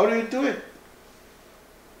 How do you do it?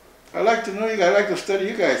 I'd like to know you guys. I'd like to study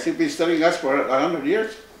you guys. You've been studying us for 100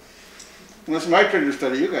 years. And it's my turn to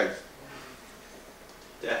study you guys.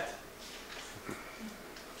 Debt.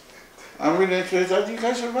 I'm really interested. How do you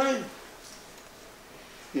guys survive?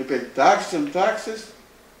 You pay taxes and taxes.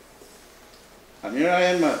 And here I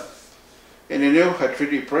am in a new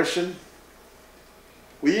treaty person.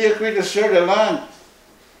 We agreed to share the land.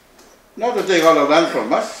 Not to take all the land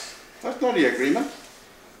from us. That's not the agreement.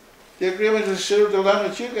 The agreement is to share the land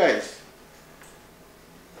with you guys.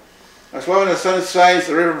 That's why when the sun shines,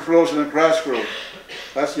 the river flows and the grass grows.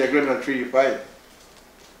 That's the agreement of Treaty 5.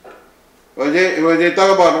 When they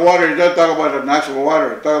talk about water, they don't talk about the natural water.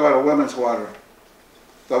 They talk about the women's water.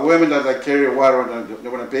 The women that carry water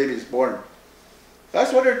when a baby is born.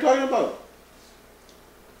 That's what they're talking about.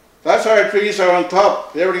 That's why our treaties are on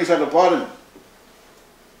top. Everything's at the bottom.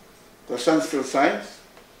 The sun still shines.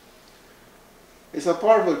 It's a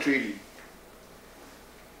powerful treaty.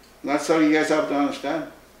 And that's how you guys have to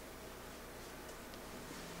understand.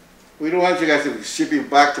 We don't want you guys to ship you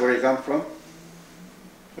back to where you come from.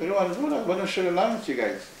 We don't want to do that. We want to share the land with you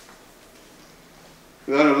guys.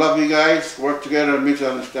 We want to love you guys, work together and mutual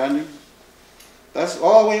understanding. That's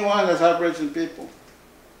all we want as Aboriginal people.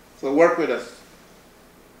 So work with us.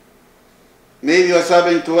 Maybe what's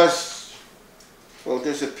happening to us will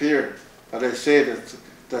disappear. As I say,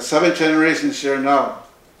 the 7th generation here now,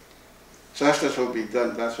 justice will be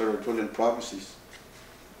done. That's what we're told in prophecies.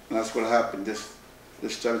 And that's what happened this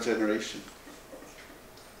 7th generation.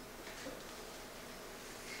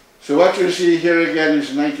 So what you see here again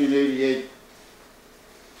is 1988.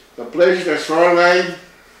 The place, the shoreline,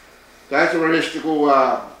 that's where we used to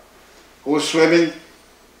go swimming,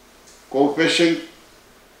 go fishing,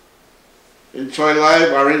 enjoy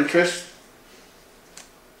life, our interest.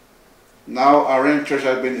 Now our interest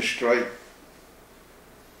has been destroyed.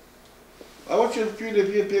 How would you feel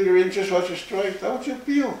if you feel your interest was destroyed? How would you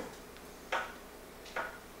feel?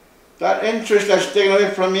 That interest that's taken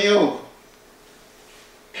away from you.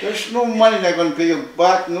 There's no money that's going to pay you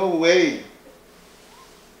back, no way.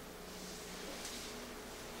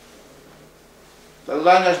 The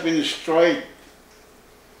land has been destroyed.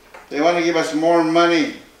 They want to give us more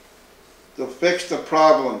money to fix the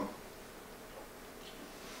problem.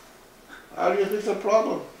 How do you fix the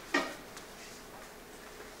problem?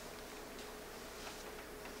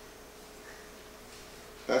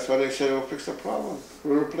 That's why they say we'll fix the problem.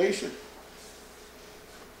 We'll replace it.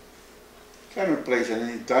 Can't replace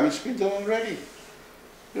any dam. It's been done already.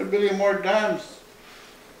 They're building more dams.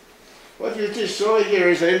 What you just saw here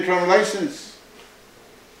is an interim license.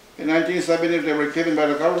 In 1970, they were given by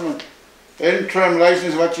the government. Interim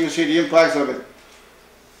license, what you see, the impacts of it.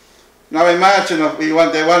 Now imagine if they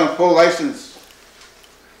want a full license.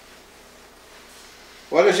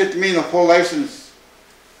 What does it mean, a full license?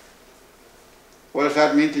 What does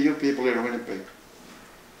that mean to you people here in Winnipeg?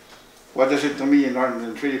 What is it to me in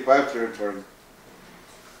Northern Treaty 5 territory?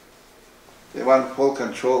 They want full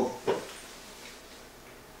control.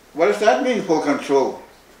 What does that mean, full control?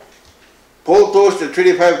 Pull toast to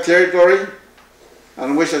Treaty 5 territory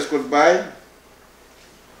and wish us goodbye?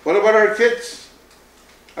 What about our kids,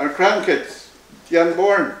 our grandkids, the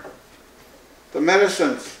unborn, the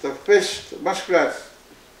medicines, the fish, the muskrats?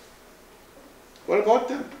 What about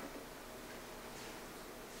them?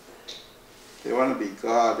 They want to be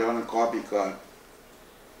God, they want to copy God.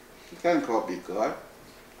 You can't copy God.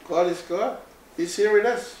 God is God. He's here with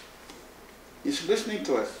us. He's listening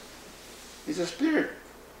to us. He's a spirit.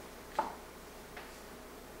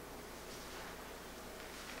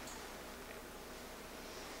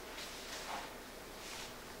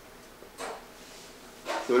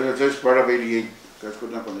 So that's just part of 88. That's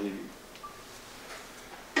good enough on 88.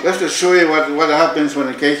 Let's just show you what happens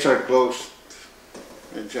when the gates are closed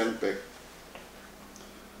in Jenpeg.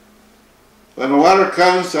 When the water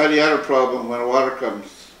comes, that's the other problem, when the water comes.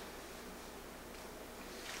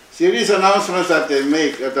 See these announcements that they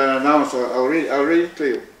make, that are announced, I'll read it to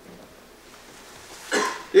you.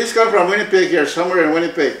 These come from Winnipeg here, somewhere in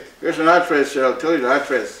Winnipeg. Here's an address here, I'll tell you the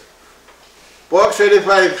address. Box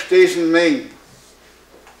 85, Station Main,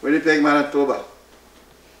 Winnipeg, Manitoba.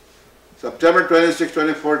 September 26,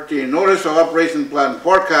 2014. Notice of operation plan,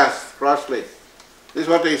 forecast, Cross Lake. This is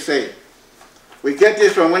what they say. We get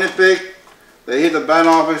this from Winnipeg. They hit the band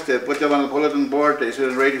office, they put them on the bulletin board, they sit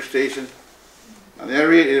on the radio station. And they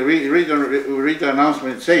read the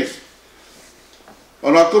announcement. It says,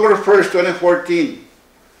 on October 1st, 2014,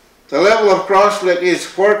 the level of Cross Lake is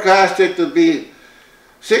forecasted to be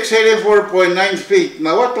 684.9 feet.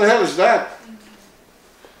 Now what the hell is that?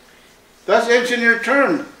 That's engineer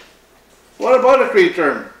term. What about a Cree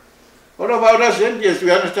term? What about us Indians? Do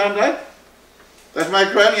we understand that? Does my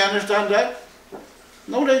granny understand that?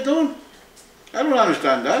 No, they don't. I don't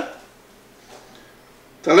understand that.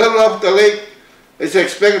 The level of the lake is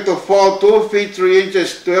expected to fall 2 feet 3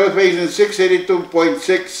 inches to elevation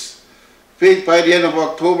 682.6 feet by the end of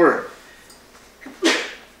October.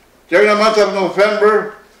 During the month of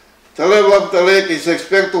November, the level of the lake is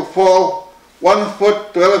expected to fall 1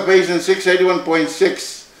 foot to elevation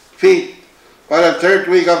 681.6 feet by the third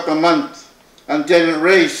week of the month, and then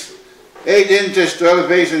raise 8 inches to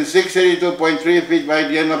elevation 682.3 feet by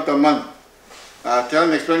the end of the month. Tell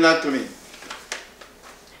me, explain that to me.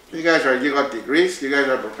 You got degrees, you guys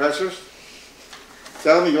are professors.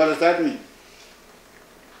 Tell me, what does that mean?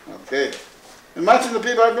 Okay. Imagine the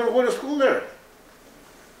people are going to go to school there.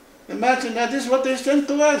 Imagine that this is what they sent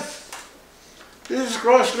to us. This is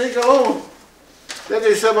Cross Lake alone. Then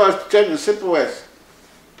they say about 10 and Simple West.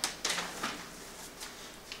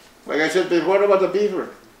 Like I said before about the beaver.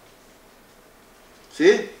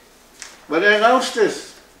 See? But they announced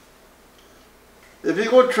this. If you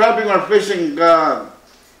go trapping or fishing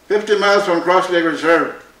 50 miles from Cross Lake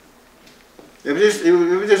Reserve, if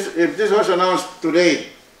this was announced today,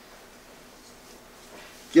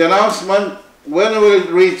 the announcement, when will it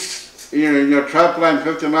reach your trap line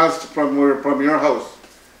 50 miles from your house,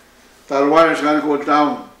 the water is going to go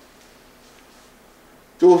down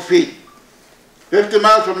 2 feet. 50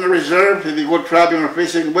 miles from the reserve, if you go trapping or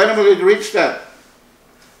fishing, when will it reach that?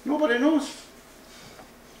 Nobody knows.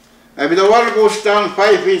 And if the water goes down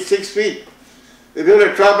 5 feet, 6 feet, if you're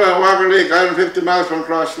a trapper at Walker Lake, 150 miles from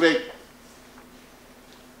Cross Lake,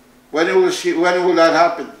 when will that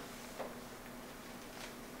happen?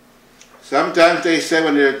 Sometimes they say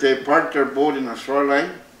when they park their boat in a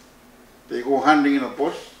shoreline, they go hunting in a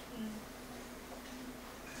bush.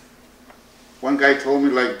 One guy told me,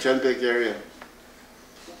 like Jenpeg area,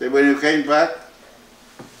 that when you came back,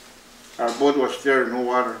 our boat was there, no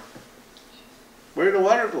water. Where did the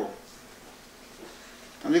water go?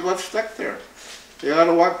 And they got stuck there. They had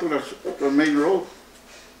to walk to the main road.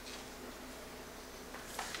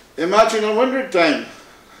 Imagine in winter time.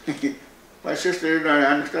 My sister and I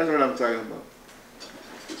understand what I'm talking about.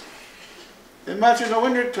 Imagine the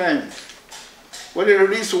winter time when they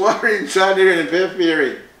release water in January and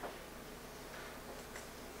February.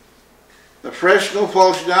 The fresh snow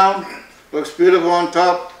falls down, looks beautiful on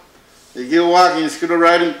top. You get walking, scooter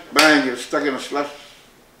riding, bang, you're stuck in a slush.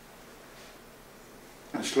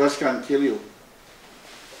 And slush can kill you.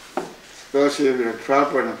 Especially if you're a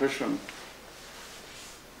trapper and a fisherman.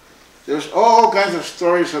 There's all kinds of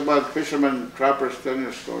stories about fishermen and trappers telling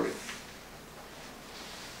a story.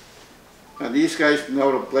 And these guys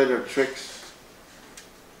know to play their tricks.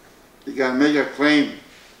 You can make a claim.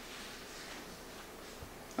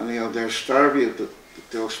 And they'll starve you.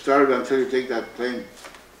 They'll starve you until you take that claim.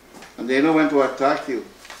 And they know when to attack you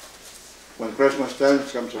when Christmas time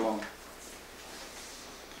comes along.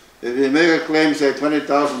 If you make a claim, say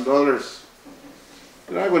 $20,000,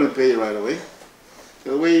 they're not going to pay you right away.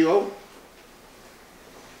 They'll weigh you out.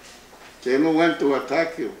 They know when to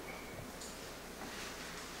attack you.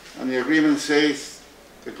 And the agreement says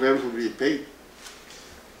the claims will be paid.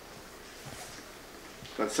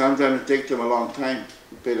 But sometimes it takes them a long time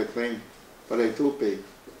to pay the claim, but they do pay.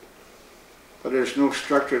 But there's no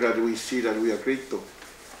structure that we see that we agreed to.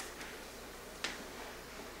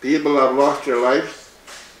 People have lost their lives.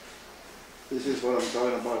 This is what I'm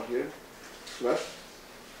talking about here. Slush.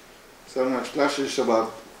 Some slush is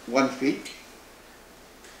about 1 feet,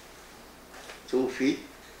 2 feet.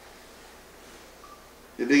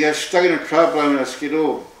 If they get stuck in a trap line in a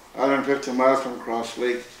skidoo, 150 miles from Cross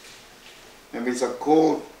Lake, and it's a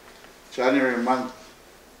cold January month,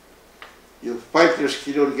 you fight your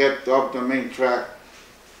skidoo to get off the main track,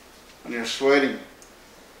 and you're sweating,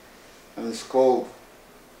 and it's cold.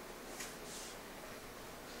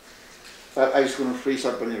 That ice is going to freeze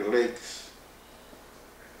up on your legs.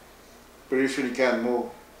 Pretty soon you can't move.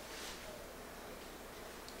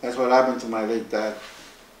 That's what happened to my late dad.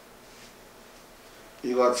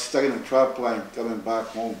 He got stuck in a trap line coming back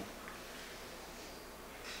home.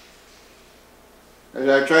 As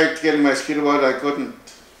I tried getting my skidoo out, I couldn't.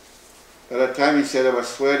 At that time he said I was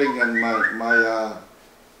sweating and my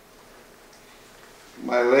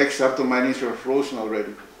legs up to my knees were frozen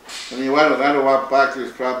already. And he wanted to walk back to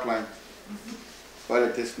his trap line. Quite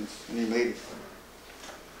a distance, and he made it.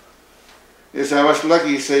 Yes, I was lucky,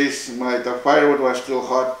 he says, the firewood was still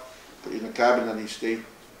hot in the cabin that he stayed.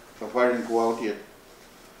 The fire didn't go out yet.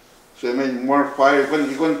 So he made more fire.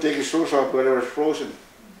 He couldn't take his shoes off where it was frozen.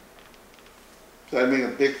 So I made a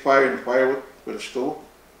big fire in firewood with a stove.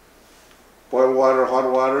 Boil water, hot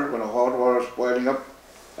water. When the hot water was boiling up,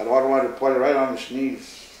 that hot water boiled right on his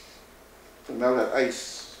knees to melt that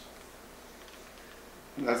ice.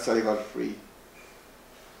 And that's how he got free.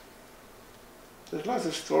 There's lots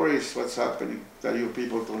of stories what's happening that you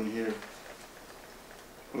people don't hear.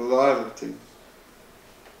 A lot of things.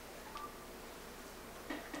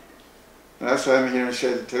 And that's why I'm here and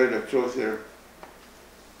said to tell you the truth here.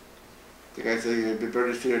 The guy said you'd be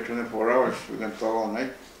better to stay here 24 hours. We can talk all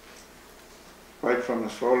night. Right from the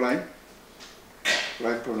shoreline,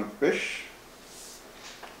 right from the fish,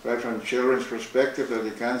 right from children's perspective that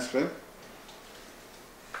they can't swim.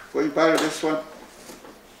 Going back to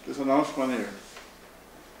this announcement here.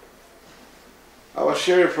 I was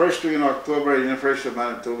here first week in October at the University of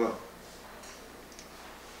Manitoba.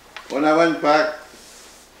 When I went back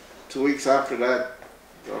 2 weeks after that,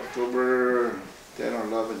 October 10 or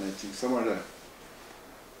 11, I think, somewhere there,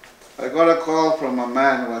 I got a call from a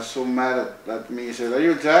man who was so mad at me. He said, "Are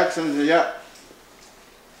you Jackson?" I said, "Yeah."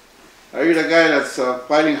 "Are you the guy that's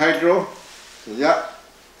fighting hydro?" I said, "Yeah."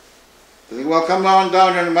 He said, "Well, come on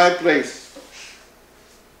down here to my place.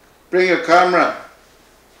 Bring your camera."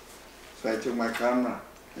 So I took my camera.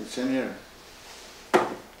 It's in here.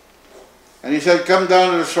 And he said, "Come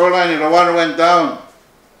down to the shoreline," and the water went down.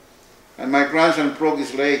 And my grandson broke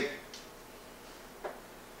his leg.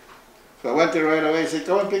 So I went there right away. He said,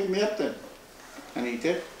 "Come and pick me up then." And he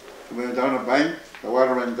did. We went down the bank. The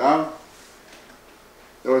water went down.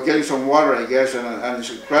 They were getting some water, I guess, and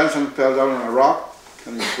his grandson fell down on a rock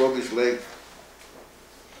and he broke his leg.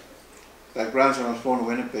 That grandson was born in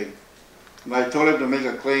Winnipeg. And I told him to make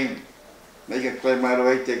a claim. Make a claim right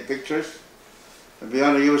away, take pictures. If you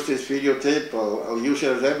want to use this videotape, I'll use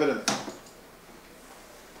it as evidence.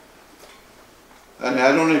 And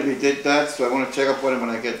I don't know if he did that, so I want to check up on him when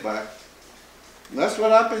I get back. And that's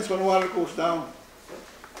what happens when water goes down.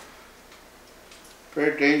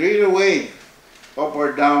 Very dangerous. Either way, up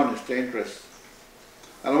or down is dangerous.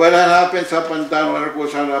 And when that happens, up and down, water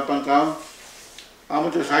goes down, up and down, how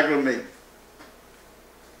much does hydro make?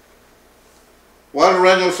 Water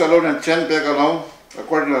rentals alone in Jenpeg alone,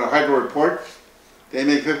 according to the hydro reports, they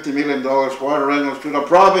make $50 million water rentals to the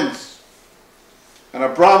province. And the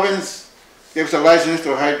province gives a license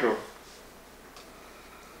to hydro.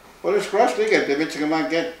 What does Cross Lake get? Pimicikamak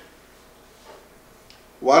get?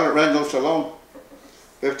 Water rentals alone,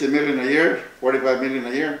 $50 million a year, $45 million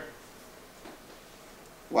a year.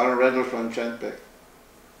 Water rentals from Jenpeg.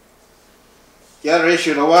 The other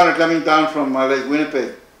issue, the water coming down from Lake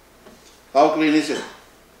Winnipeg. How clean is it?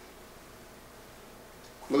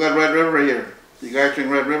 Look at Red River here. You guys drink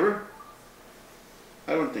Red River?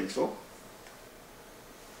 I don't think so.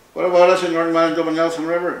 What about us in North Manitoba, Nelson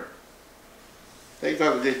River? They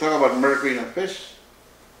talk about mercury in the fish.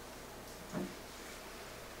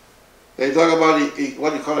 They talk about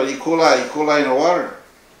what do you call it, E. coli in the water.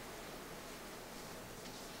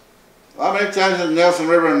 How many times has Nelson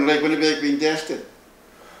River and Lake Winnipeg been tested?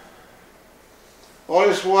 All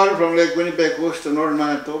this water from Lake Winnipeg goes to northern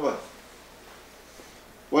Manitoba.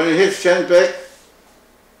 When it hits Jenpeg,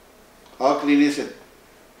 how clean is it?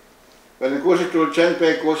 When it goes to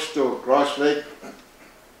Jenpeg, goes to Cross Lake,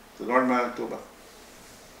 to northern Manitoba.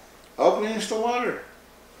 How clean is the water?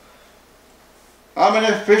 How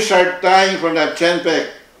many fish are dying from that Jenpeg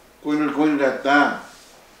going to that dam?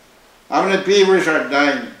 How many beavers are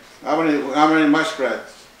dying? How many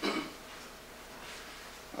muskrats?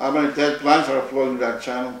 How many dead plants are flowing to that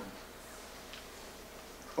channel?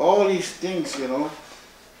 All these things, you know,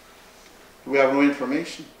 we have no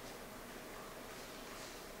information.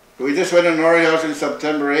 We just went to Norrie House on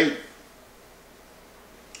September 8th.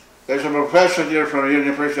 There's a professor here from the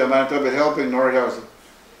University of Manitoba helping Norrie House,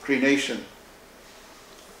 Cree Nation.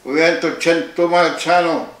 We went to 2-mile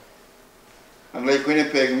channel on Lake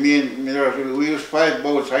Winnipeg. We used 5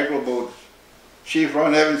 boats, hydro boats. Chief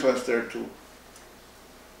Ron Evans was there too.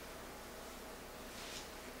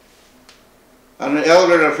 And an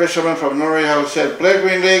elder, a fisherman from Norrie House, said,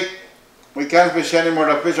 Green Lake, we can't fish anymore.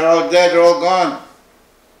 The fish are all dead, they're all gone.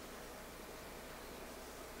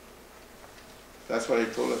 That's what he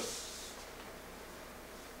told us.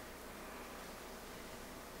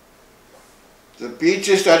 The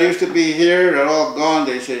beaches that used to be here are all gone,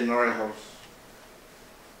 they say in Norrie House.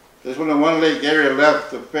 There's only one lake area left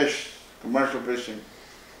to fish, commercial fishing.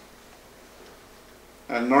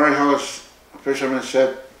 And Norrie House fisherman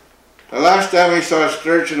said, the last time we saw a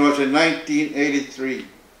sturgeon was in 1983.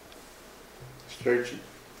 Sturgeon.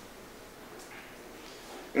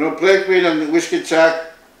 You know, Blake Green and Wiskitchak,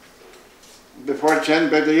 before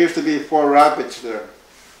Jenpeg, there used to be 4 rapids there.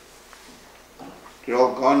 They're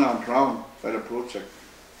all gone now, drowned by the project.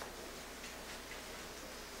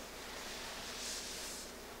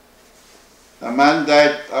 A man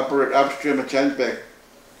died upstream of Jenpeg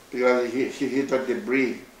because he hit the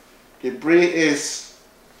debris. Debris is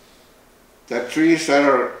the trees that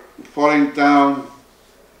are falling down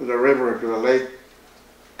to the river, to the lake.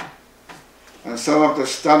 And some of the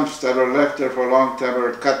stumps that are left there for a long time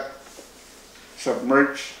are cut,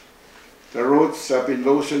 submerged. The roots have been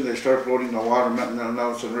loosened, they start floating in the water,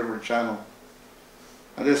 now it's a river channel.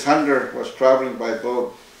 And this hunter was traveling by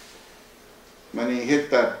boat when he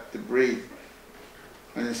hit that debris,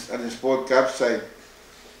 and his boat capsized,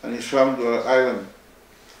 and he swam to an island,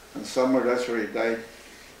 and somewhere that's where he died.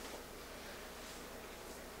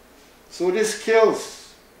 So this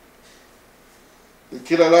kills. We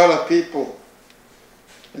kill a lot of people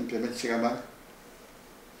in Pimicikamak.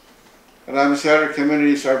 And I'm sure other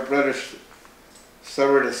communities, our brothers,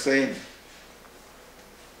 suffer the same.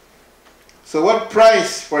 So what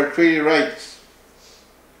price for treaty rights?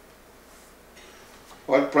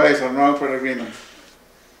 What price on wrongful agreement?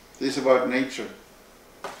 This is about nature.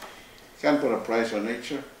 You can't put a price on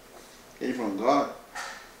nature. It came from God.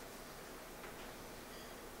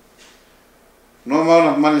 No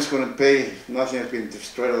amount of money is going to pay. Nothing has been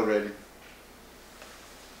destroyed already.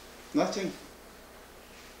 Nothing.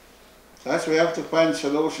 That's why we have to find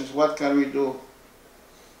solutions. What can we do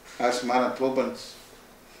as Manitobans?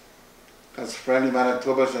 As friendly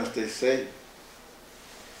Manitobans, as they say.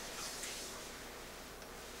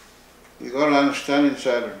 We got to understand each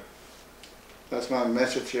other. That's my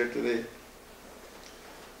message here today.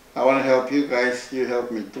 I want to help you guys. You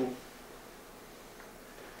help me too.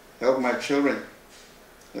 Help my children.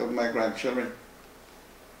 Help my grandchildren.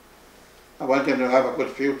 I want them to have a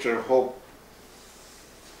good future, hope.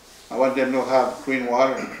 I want them to have clean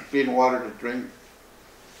water to drink,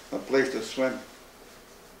 a place to swim.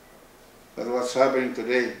 But what's happening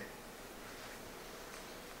today,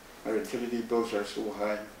 our utility bills are so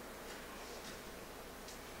high.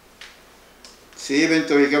 See, even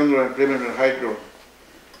till we come to an agreement with hydro,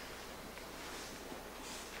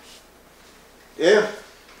 if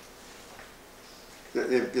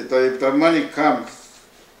the money comes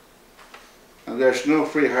and there's no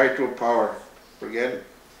free hydro power, forget it.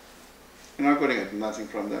 You're not going to get nothing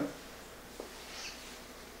from them.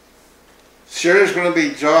 Sure, there's going to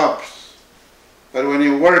be jobs, but when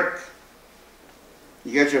you work,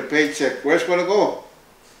 you get your paycheck, where's it going to go?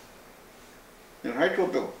 Your hydro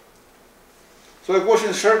bill. So it goes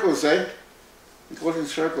in circles, eh? It goes in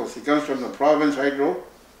circles. It comes from the province hydro,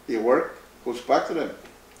 you work, goes back to them.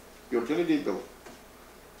 Utility bill.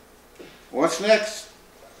 What's next?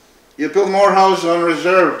 You build more houses on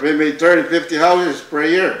reserve, maybe 30, 50 houses per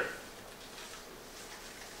year.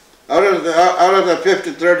 Out of the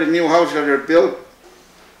 50, 30 new houses that are built,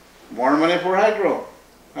 more money for hydro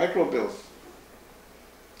bills.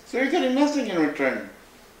 So you're getting nothing in return.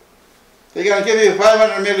 They're going to give you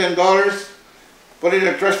 $500 million, put it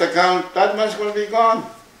in a trust account, that money's going to be gone.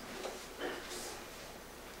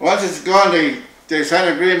 Once it's gone, they sign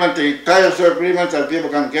an agreement, they tie up their agreement that people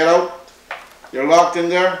can get out. You're locked in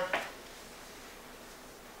there.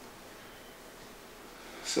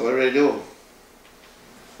 So what do they do?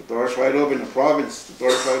 The door's wide open, the province, the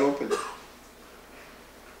door's wide open.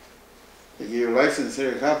 They give you a license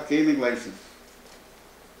here, have a gaming license.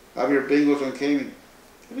 Have your bingos on gaming.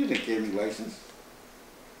 You need a gaming license.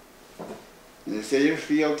 And they say, here's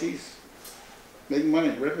VLTs. Make money,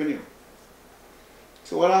 revenue.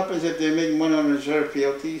 So what happens if they make money on the share of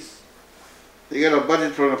PLTs? They get a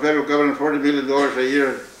budget from the federal government, $40 million a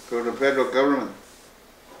year for the federal government.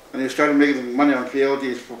 And you start making money on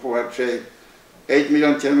PLTs for say, 8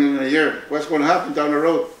 million, 10 million a year. What's going to happen down the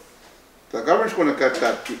road? The government's going to cut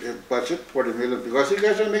that budget, 40 million, because you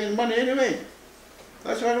guys are making money anyway.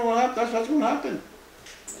 That's what's going to happen. That's what's going to happen.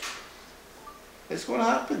 It's going to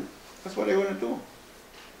happen. That's what they want to do.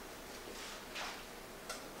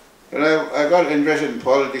 And I got interested in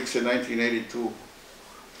politics in 1982.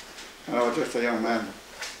 And I was just a young man.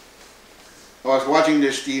 I was watching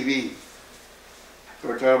this TV. They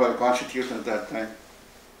were talking about the Constitution at that time.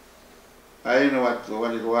 I didn't know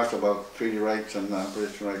what it was about treaty rights and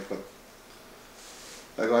British rights, but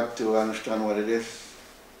I got to understand what it is.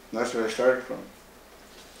 And that's where I started from.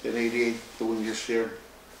 In '88, doing this here.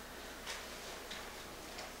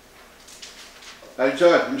 Hi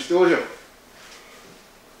John, Mr. Ojo.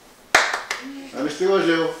 Mr.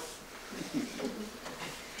 Ojo.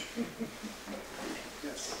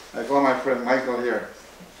 I call my friend Michael here.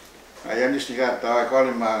 I understand that. I call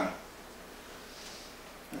him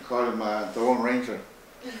the Lone Ranger.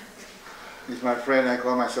 He's my friend. I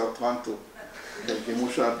call myself Tonto.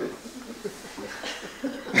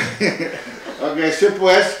 Okay, SIP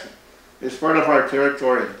West is part of our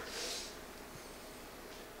territory.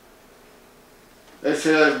 It's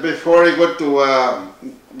before you go to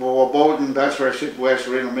Bowden, that's where SIP West,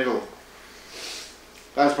 right in the middle.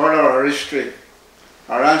 That's part of our history.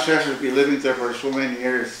 Our ancestors have been living there for so many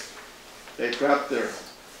years. They trapped there.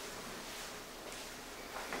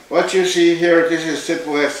 What you see here, this is SIP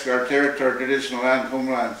West, our territory, traditional land,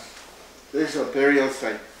 homelands. This is a burial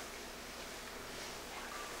site.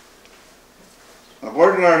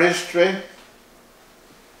 According to our history,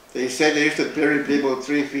 they said they used to bury people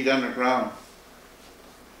 3 feet underground.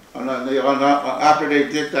 And after they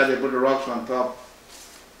did that, they put the rocks on top.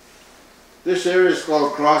 This area is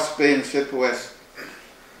called Cross Bay in SIP West.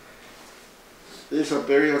 This is a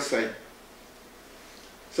burial site.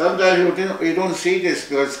 Sometimes you don't see this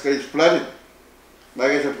because it's flooded.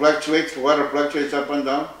 Like it fluctuates, water fluctuates up and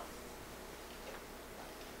down.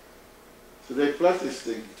 So they flood this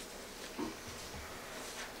thing.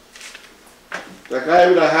 The guy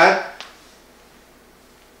with a hat,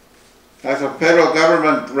 that's a federal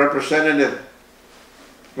government representative.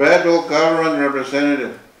 Federal government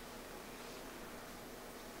representative.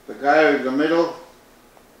 The guy in the middle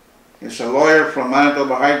is a lawyer from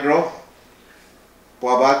Manitoba Hydro,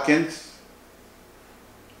 Bob Atkins.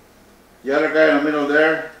 The other guy in the middle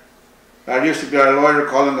there, that used to be our lawyer,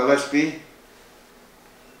 Colin Gillespie.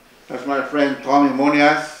 That's my friend Tommy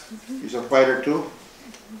Monias. He's a fighter too.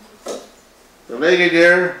 The lady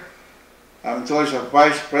there, I'm told she's a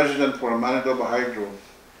vice president for Manitoba Hydro,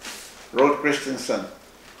 Rod Christensen.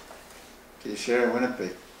 She's here in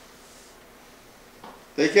Winnipeg.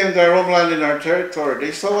 They came to our homeland in our territory.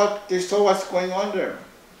 They saw what's going on there.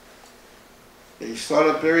 They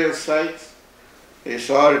saw the burial sites. They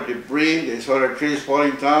saw the debris. They saw the trees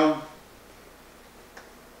falling down.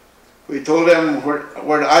 We told them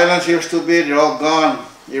where the islands used to be, they're all gone,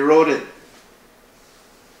 eroded.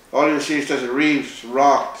 All you see is just reefs,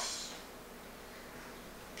 rocks.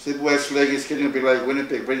 SIP West Lake is going to be like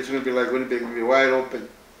Winnipeg, but it's going to be like Winnipeg, it'll be wide open.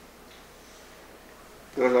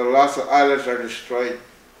 Because lots of islands are destroyed,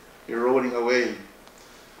 eroding away.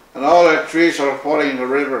 And all the trees are falling in the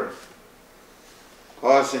river,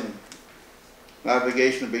 causing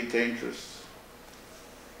navigation to be dangerous.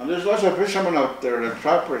 And there's lots of fishermen out there, and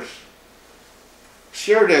trappers.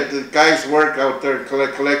 Sure that the guys work out there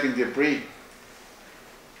collecting debris.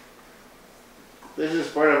 This is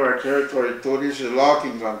part of our territory too. These are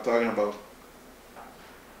loggings I'm talking about.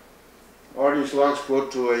 All these logs go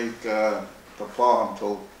to the fall, I'm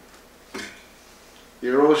told.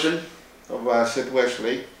 Erosion of SIP West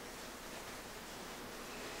Lake.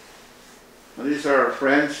 And these are our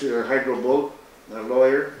friends, a hydro boat, a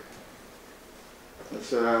lawyer.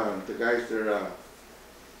 That's the guys there,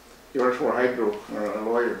 he works for hydro, or a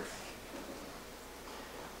lawyer.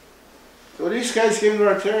 So these guys came to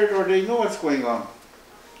our territory, they know what's going on.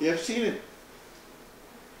 They have seen it.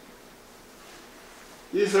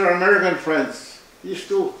 These are American friends, these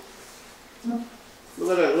two.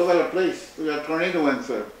 Look at a place. Look at a tornado went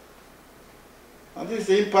through. And this is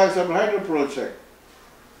the impacts of the hydro project.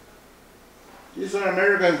 These are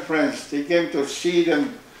American friends. They came to see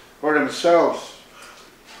them for themselves.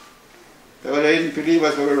 They didn't believe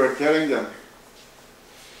us what we were telling them.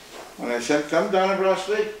 And I said, come down across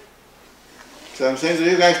the lake. So I'm saying to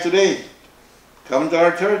you guys today, come to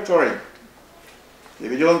our territory.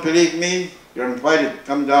 If you don't believe me, you're invited.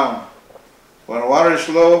 Come down. When the water is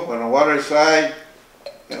low, when the water is high,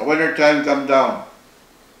 in the winter time, come down.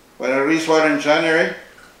 When it reaches water in January,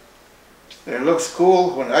 and it looks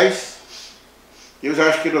cool when ice, use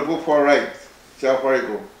our skill to go for a ride. See how far you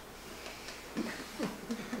go.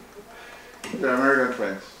 They're American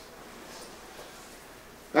friends.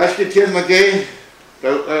 That's Etienne McKay,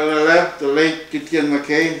 the left, the late Etienne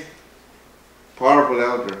McKay, powerful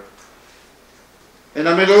elder. In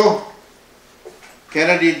the middle,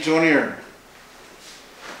 Kennedy Jr.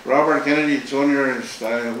 Robert Kennedy Jr. is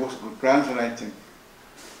grandson, I think.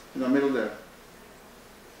 In the middle there.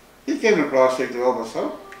 He came to Cross Lake to help us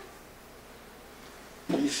out.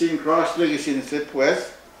 He's seen Cross Lake, he's seen the Slip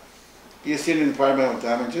West, he's seen environmental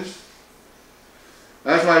damages.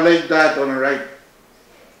 That's my late dad on the right.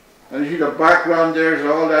 And you see the background there,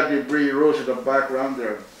 so all that debris rose in the background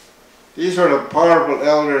there. These are the powerful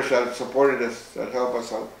elders that supported us, that helped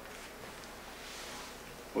us out.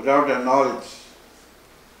 Without their knowledge,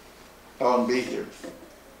 I wouldn't be here.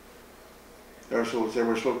 They were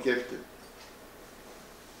so gifted.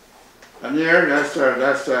 And here, that's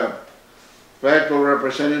the federal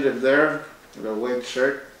representative there, with a white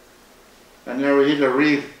shirt. And there we hit a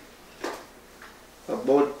reef. A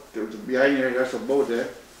boat, behind here, that's a boat there.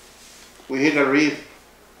 We hit a reef.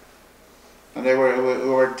 And we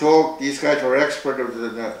were told these guys were expert of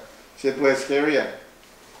the Southwest area.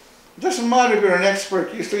 It doesn't matter if you're an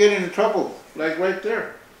expert, you still get into trouble, like right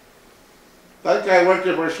there. That guy worked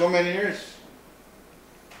there for so many years.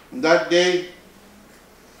 And that day,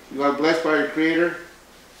 you got blessed by your Creator.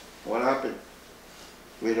 What happened?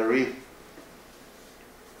 We hit a reef.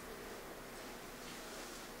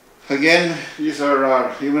 Again, these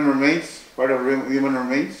are human remains, part of human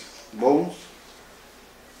remains, bones.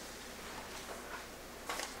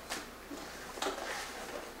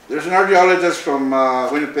 There's an archaeologist from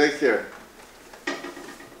Winnipeg here.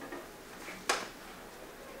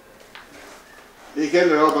 He came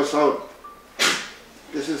to help us out.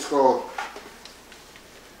 This is called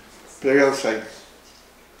burial sites.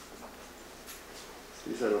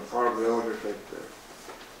 These are the powerful elders right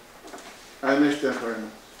there. I miss them very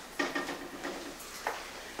much.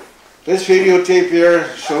 This videotape here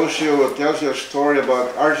tells you a story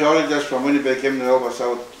about archaeologists from Winnipeg came to help us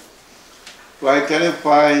out to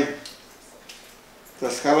identify the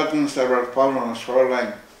skeletons that were found on the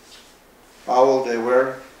shoreline. How old they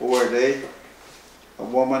were, who were they, a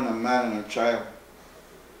woman, a man, and a child.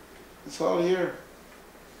 It's all here,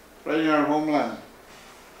 right in our homeland.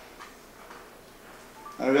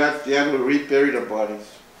 And they had to rebury the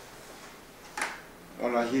bodies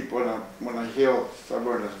on a heap, on a hill,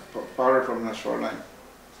 somewhere far from the shoreline.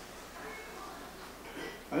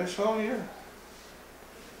 And it's all here.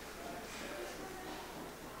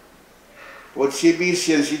 What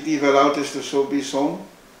CBC and CT allowed us to so be sown,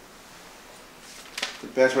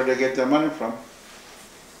 depends where they get their money from.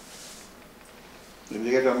 If they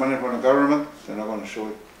get their money from the government, they're not going to show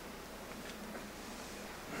it.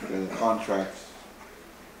 They're the contracts.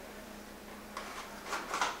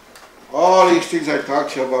 All these things I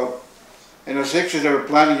talked to you about. In the 60s, they were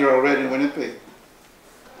planning here already in Winnipeg.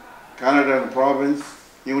 Canada and province,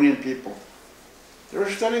 union people. They were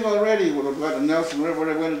studying already about the Nelson River, what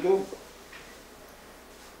they're going to do.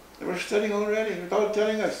 They were studying already without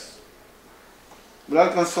telling us,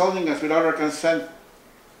 without consulting us, without our consent.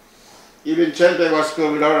 Even Jenpeg was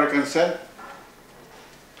built without our consent.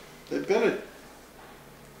 They built it.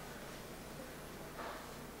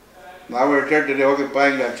 Now we're there today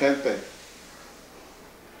occupying that Jenpeg.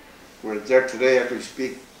 We're there today as we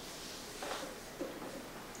speak.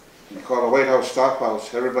 We call the White House Staff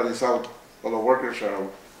House. Everybody's out. All the workers are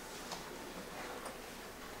out.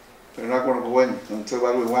 They're not going to go in until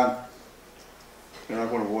what we want. They're not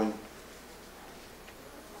going to go in.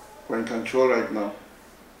 We're in control right now.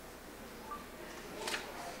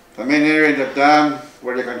 The main area in the dam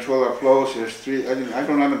where they control our flows, there's three. I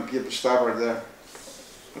don't know how many people staff are there,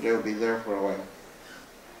 but they'll be there for a while.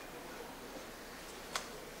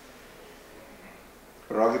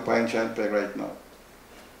 We're occupying Jenpeg right now.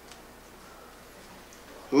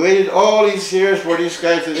 We waited all these years for these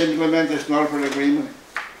guys to implement this Northern Agreement.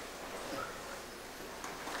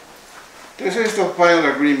 This is the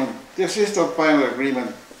final agreement. This is the final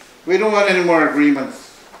agreement. We don't want any more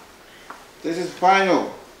agreements. This is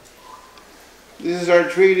final. This is our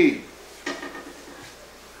treaty.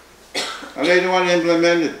 And they don't want to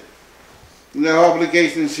implement it. And there are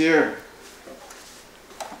obligations here.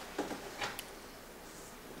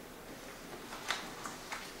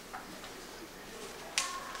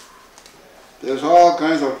 There's all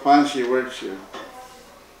kinds of fancy words here.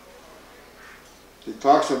 It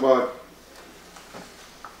talks about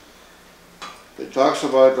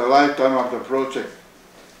the lifetime of the project.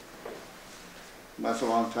 That's a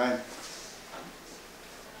long time.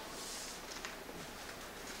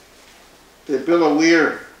 They built a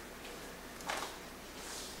weir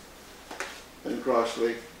in Cross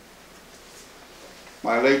Lake.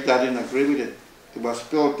 My late dad didn't agree with it. It was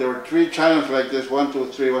built, there were 3 channels like this, 1, 2,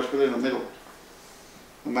 3, was built in the middle.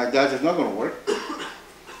 And my dad said, it's not going to work.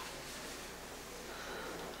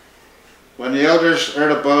 When the elders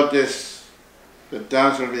heard about this, the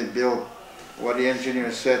dams will be built, what the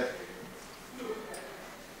engineer said,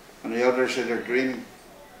 and the elders said they're dreaming.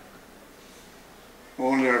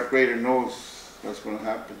 Only our Creator knows what's going to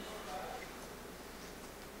happen.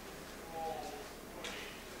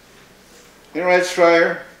 You know Ed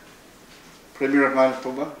Schreier, Premier of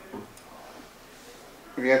Manitoba?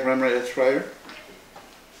 You guys remember Ed Schreier?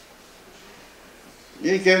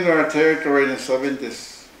 He came to our territory in the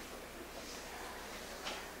 70s.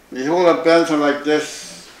 We hold a bench like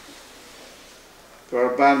this to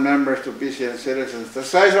our band members, to BCN citizens. The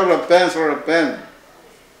size of the bench or a pen.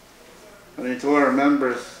 And he told our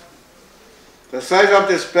members, the size of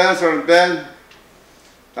this bench or bend,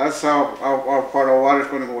 that's how far the water is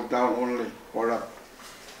going to go down only, or up.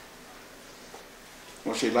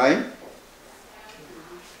 Was he lying?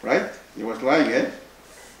 Right? He was lying, eh?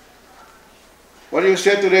 What do you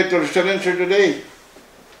say today to the cylinder today?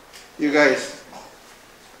 You guys.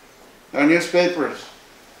 Our newspapers.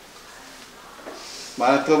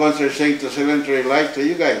 Manitobans are saying to cylinder he lied to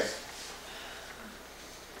you guys.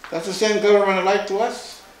 That's the same government that lied to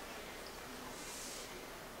us.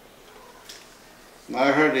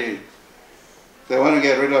 I heard they want to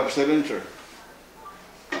get rid of cylinder.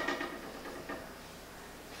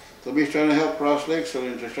 So he's trying to help Cross Lake,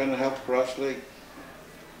 cylinder's trying to help Cross Lake.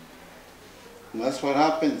 And that's what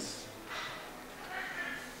happens.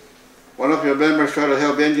 One of your members tried to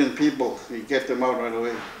help Indian people. He get them out right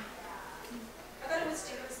away. I thought it was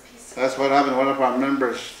due as PC. That's what happened. One of our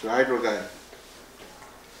members, the hydro guy,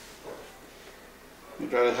 he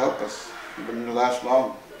tried to help us. It didn't last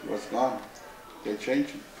long. It was gone. They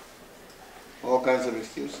changed him. All kinds of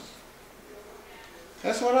excuses.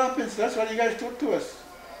 That's what happens. That's what you guys do to us.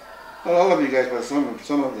 Not all of you guys, but some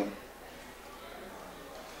of them.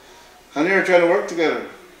 And they're trying to work together.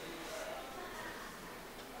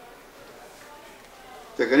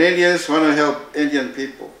 The Canadians want to help Indian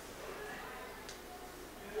people.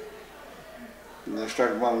 And they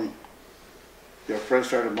start mumbling. Your friends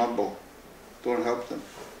start to mumble. Don't help them.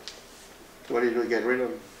 So what do you do? Get rid of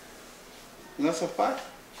them. And that's a fact.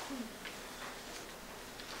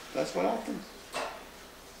 That's what happens.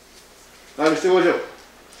 Now, Mr. Wojo.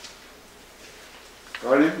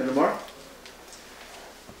 Garden anymore?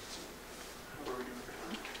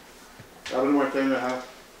 A little more time and a half.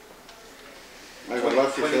 I got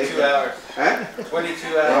lots to say. 22 hours. Huh?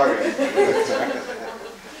 22 hours. Okay.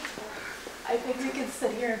 I think we could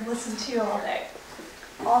sit here and listen to you all day,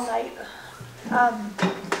 all night.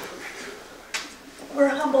 We're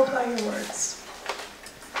humbled by your words.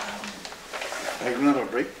 I can have a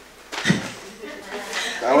break.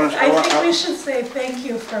 I think we should say thank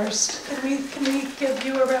you first. Can we give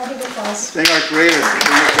you a round of applause? Thank our Creator.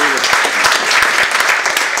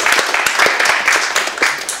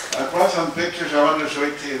 I brought some pictures I wanted to show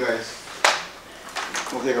it to you guys.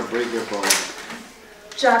 We'll take a break here probably.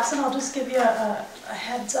 Jackson, I'll just give you a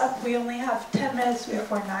heads up. We only have 10 minutes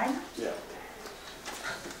before 9. Yeah.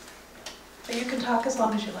 But you can talk as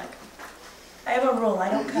long as you like. I have a rule. I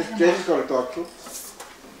don't cut him Jason's off. got to talk to.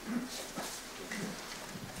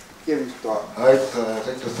 Give him talk. I'd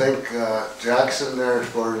like to thank Jackson there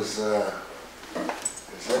for his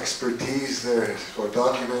expertise there for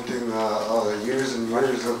documenting all the years and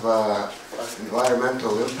years of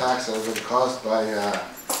environmental impacts that have been caused by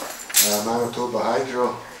Manitoba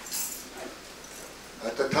Hydro.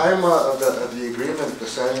 At the time of the agreement, the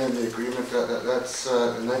signing of the agreement, that's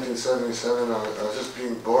in 1977, I was just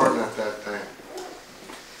being born at that time.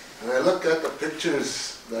 And I looked at the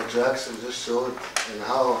pictures that Jackson just showed and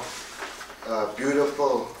how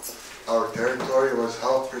beautiful our territory was,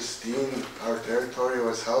 how pristine our territory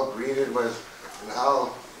was, how green it was, and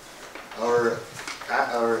how our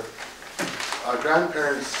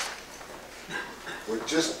grandparents would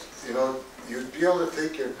just, you know, you'd be able to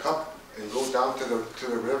take your cup and go down to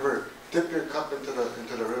the river, dip your cup into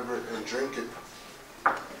the river and drink it.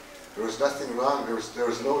 There was nothing wrong. There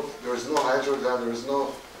was no hydro dam.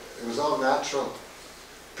 It was all natural,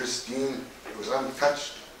 pristine. It was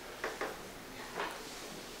untouched.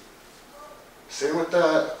 Same with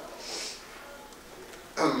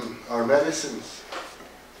our medicines.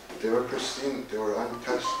 They were pristine. They were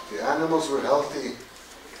untouched. The animals were healthy.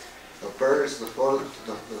 The birds, the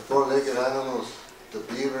four-legged animals, the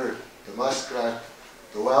beaver, the muskrat,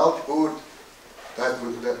 the wild food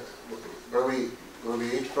where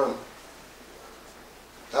we ate from.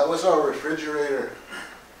 That was our refrigerator.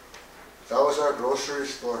 That was our grocery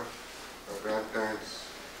store, our grandparents.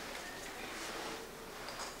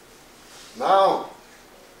 Now,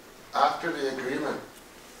 after the agreement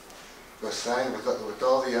was signed with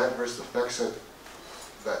all the adverse effects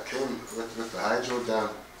that came with the hydro dam,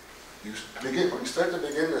 you start to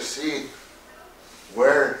begin to see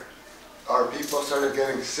where our people started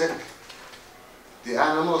getting sick. The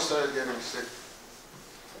animals started getting sick.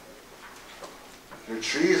 The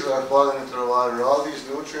trees are falling into the water. All these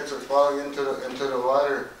nutrients are falling into the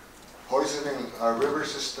water, poisoning our river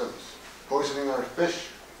systems, poisoning our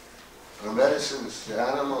fish, our medicines, the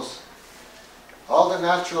animals, all the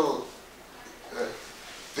natural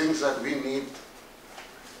things that we need,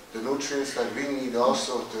 the nutrients that we need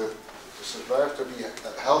also to survive, to be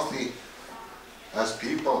healthy as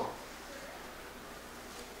people.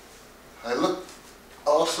 I look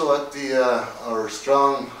also at our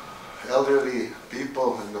strong elderly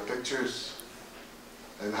people in the pictures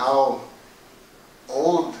and how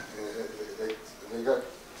old they got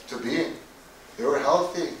to be. They were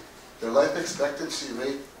healthy. Their life expectancy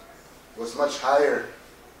rate was much higher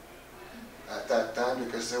at that time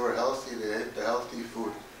because they were healthy. They ate the healthy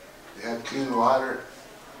food. They had clean water.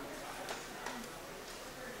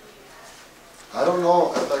 I don't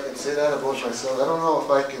know if I can say that about myself. I don't know if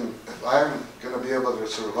I'm going to be able to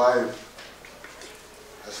survive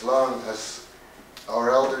as long as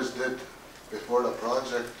our elders did before the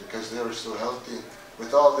project because they were so healthy.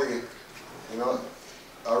 With all the, you know,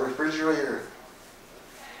 our refrigerator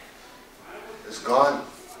is gone.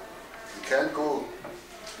 You can't go.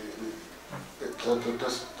 The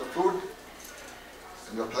food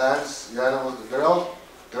and the plants, the animals,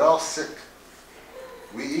 they're all sick.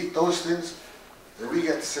 We eat those things, and we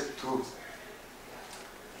get sick too.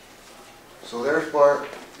 So therefore,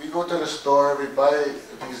 we go to the store, we buy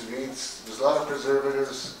these meats. There's a lot of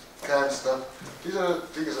preservatives, canned stuff. These are the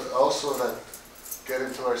things that also that get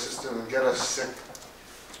into our system and get us sick.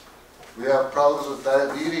 We have problems with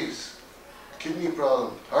diabetes, kidney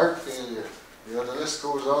problems, heart failure. You know, the list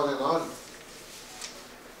goes on and on.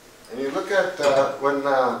 And you look at when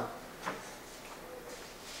the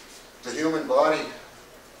human body,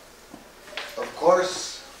 of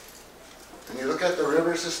course, and you look at the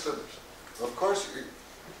river systems, of course,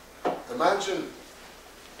 imagine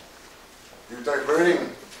you're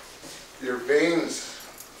diverting your veins,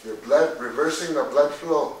 your blood, reversing the blood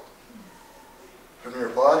flow from your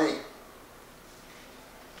body.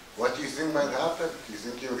 What do you think might happen? Do you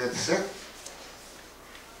think you'll get sick?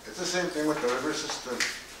 It's the same thing with the river system.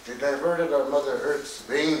 They diverted our Mother Earth's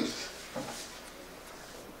veins.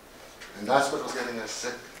 And that's what was getting us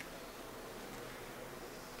sick.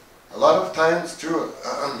 A lot of times too,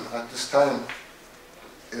 at this time,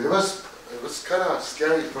 it was kind of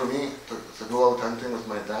scary for me to go out hunting with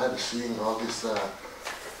my dad, seeing all this, the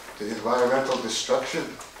environmental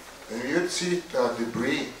destruction. And you'd see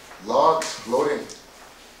debris, logs floating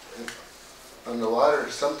on the water.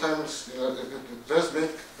 Sometimes, you know, it does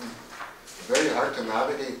make very hard to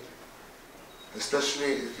navigate,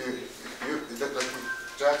 especially if you like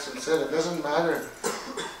Jackson said, it doesn't matter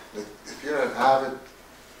like, if you're an avid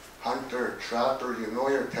hunter, trapper, you know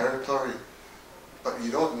your territory, but you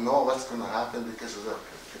don't know what's going to happen because of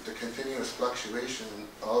the continuous fluctuation and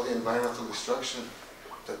all the environmental destruction,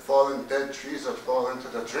 that fallen dead trees that fall into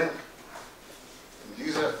the drink. And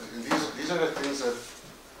these are the things that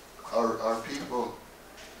our people,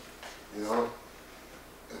 you know,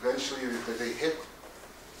 eventually they hit.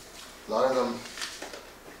 A lot of them,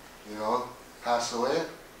 you know, pass away.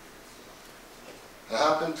 It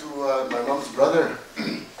happened to my mom's brother.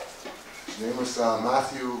 His name was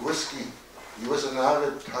Matthew Whiskey. He was an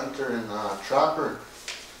avid hunter and trapper.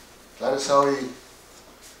 That is how he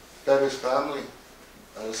fed his family.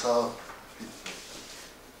 That is how he...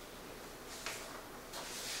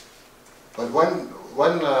 But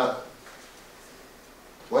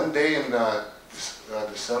one day in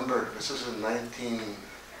December, this was in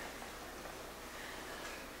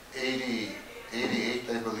 1988,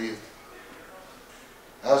 I believe,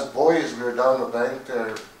 As boys, we were down the bank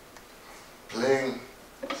there playing,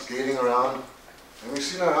 skating around, and we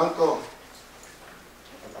seen our uncle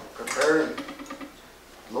preparing,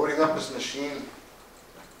 loading up his machine,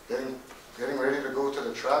 getting ready to go to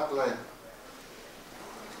the trap line,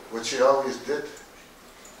 which he always did.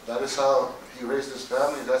 That is how he raised his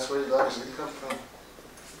family. That's where he got his income from.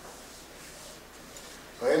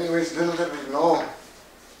 But anyways, little did we know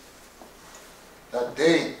that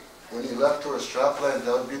day when he left to his trap line,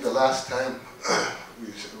 that would be the last time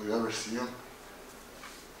we ever see him.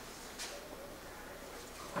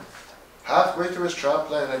 Halfway through his trap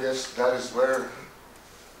line, I guess that is where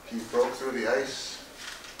he broke through the ice.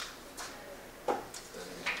 And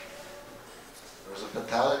there was a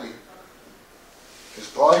fatality. His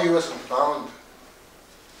body wasn't found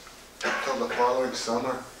until the following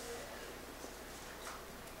summer.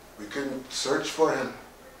 We couldn't search for him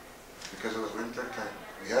because it was winter time.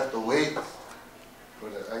 We had to wait for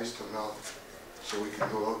the ice to melt so we could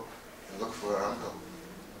go out and look for our uncle,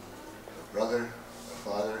 a brother, a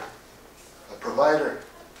father, a provider.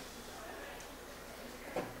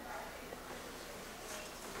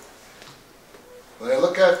 When I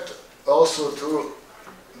look at also too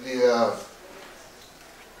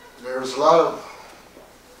there's a lot of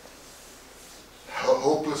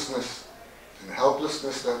hopelessness and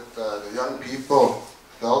helplessness that the young people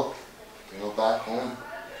felt, back home.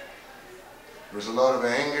 There's a lot of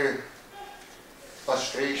anger,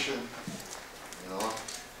 frustration,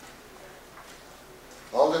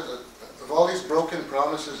 all these broken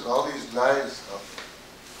promises, all these lies.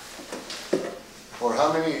 For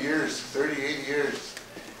how many years? 38 years.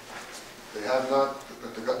 They have not,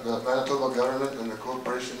 the Manitoba government and the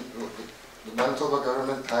corporation, the Manitoba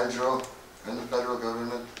government, Hydro, and the federal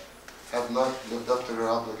government have not lived up to their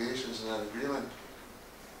obligations in that agreement.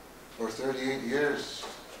 For 38 years.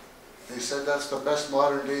 They said that's the best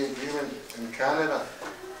modern day agreement in Canada.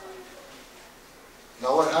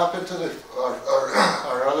 Now what happened to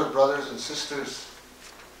our other brothers and sisters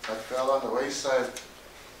that fell on the wayside,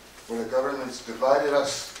 where the governments divided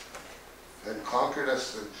us and conquered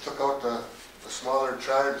us and took out the smaller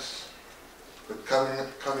tribes, but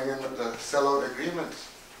coming in with the sellout agreements,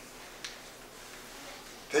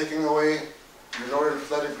 taking away your Northern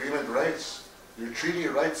Flood Agreement rights. Your treaty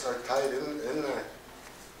rights are tied in there.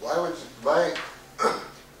 Why would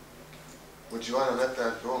you want to let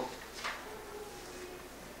that go?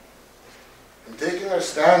 In taking our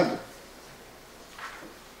stand,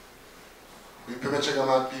 we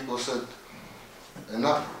Pimicikamak people said,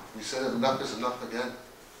 enough. We said enough is enough again.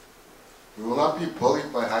 We will not be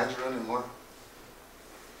bullied by Hydra anymore.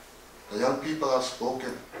 The young people have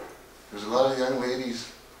spoken. There's a lot of young ladies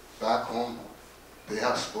back home. They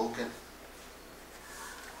have spoken.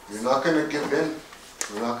 We're not going to give in.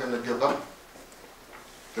 We're not going to give up.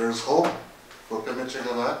 There's hope for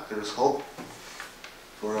Pimicikamak. There's hope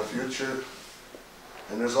for a future.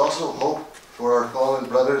 And there's also hope for our fallen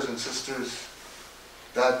brothers and sisters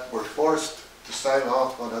that were forced to sign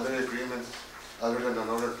off on other agreements other than the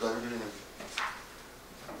Northern Flood Agreement.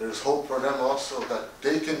 There's hope for them also that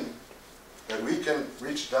we can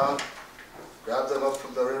reach down, grab them up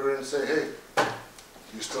from the river and say, hey,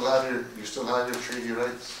 you still have your treaty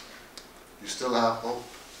rights. You still have hope.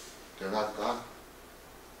 They're not gone.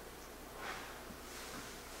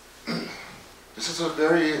 This is a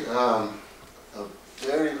very,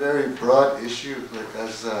 very broad issue. Like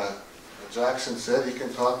as Jackson said, he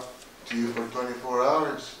can talk to you for 24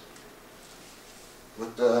 hours.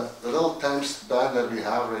 With the little time span that we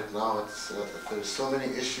have right now, there's so many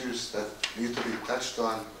issues that need to be touched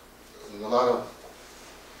on, and a lot of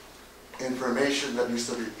information that needs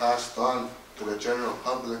to be passed on to the general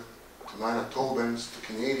public, to Manitobans, to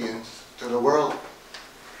Canadians, to the world,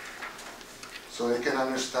 so they can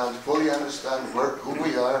fully understand who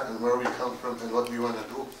we are and where we come from and what we want to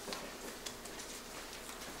do.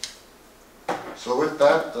 So with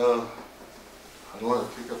that, I don't want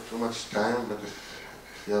to take up too much time, but if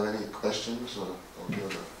you have any questions, I'll give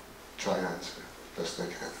it a try and answer best I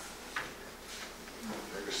can.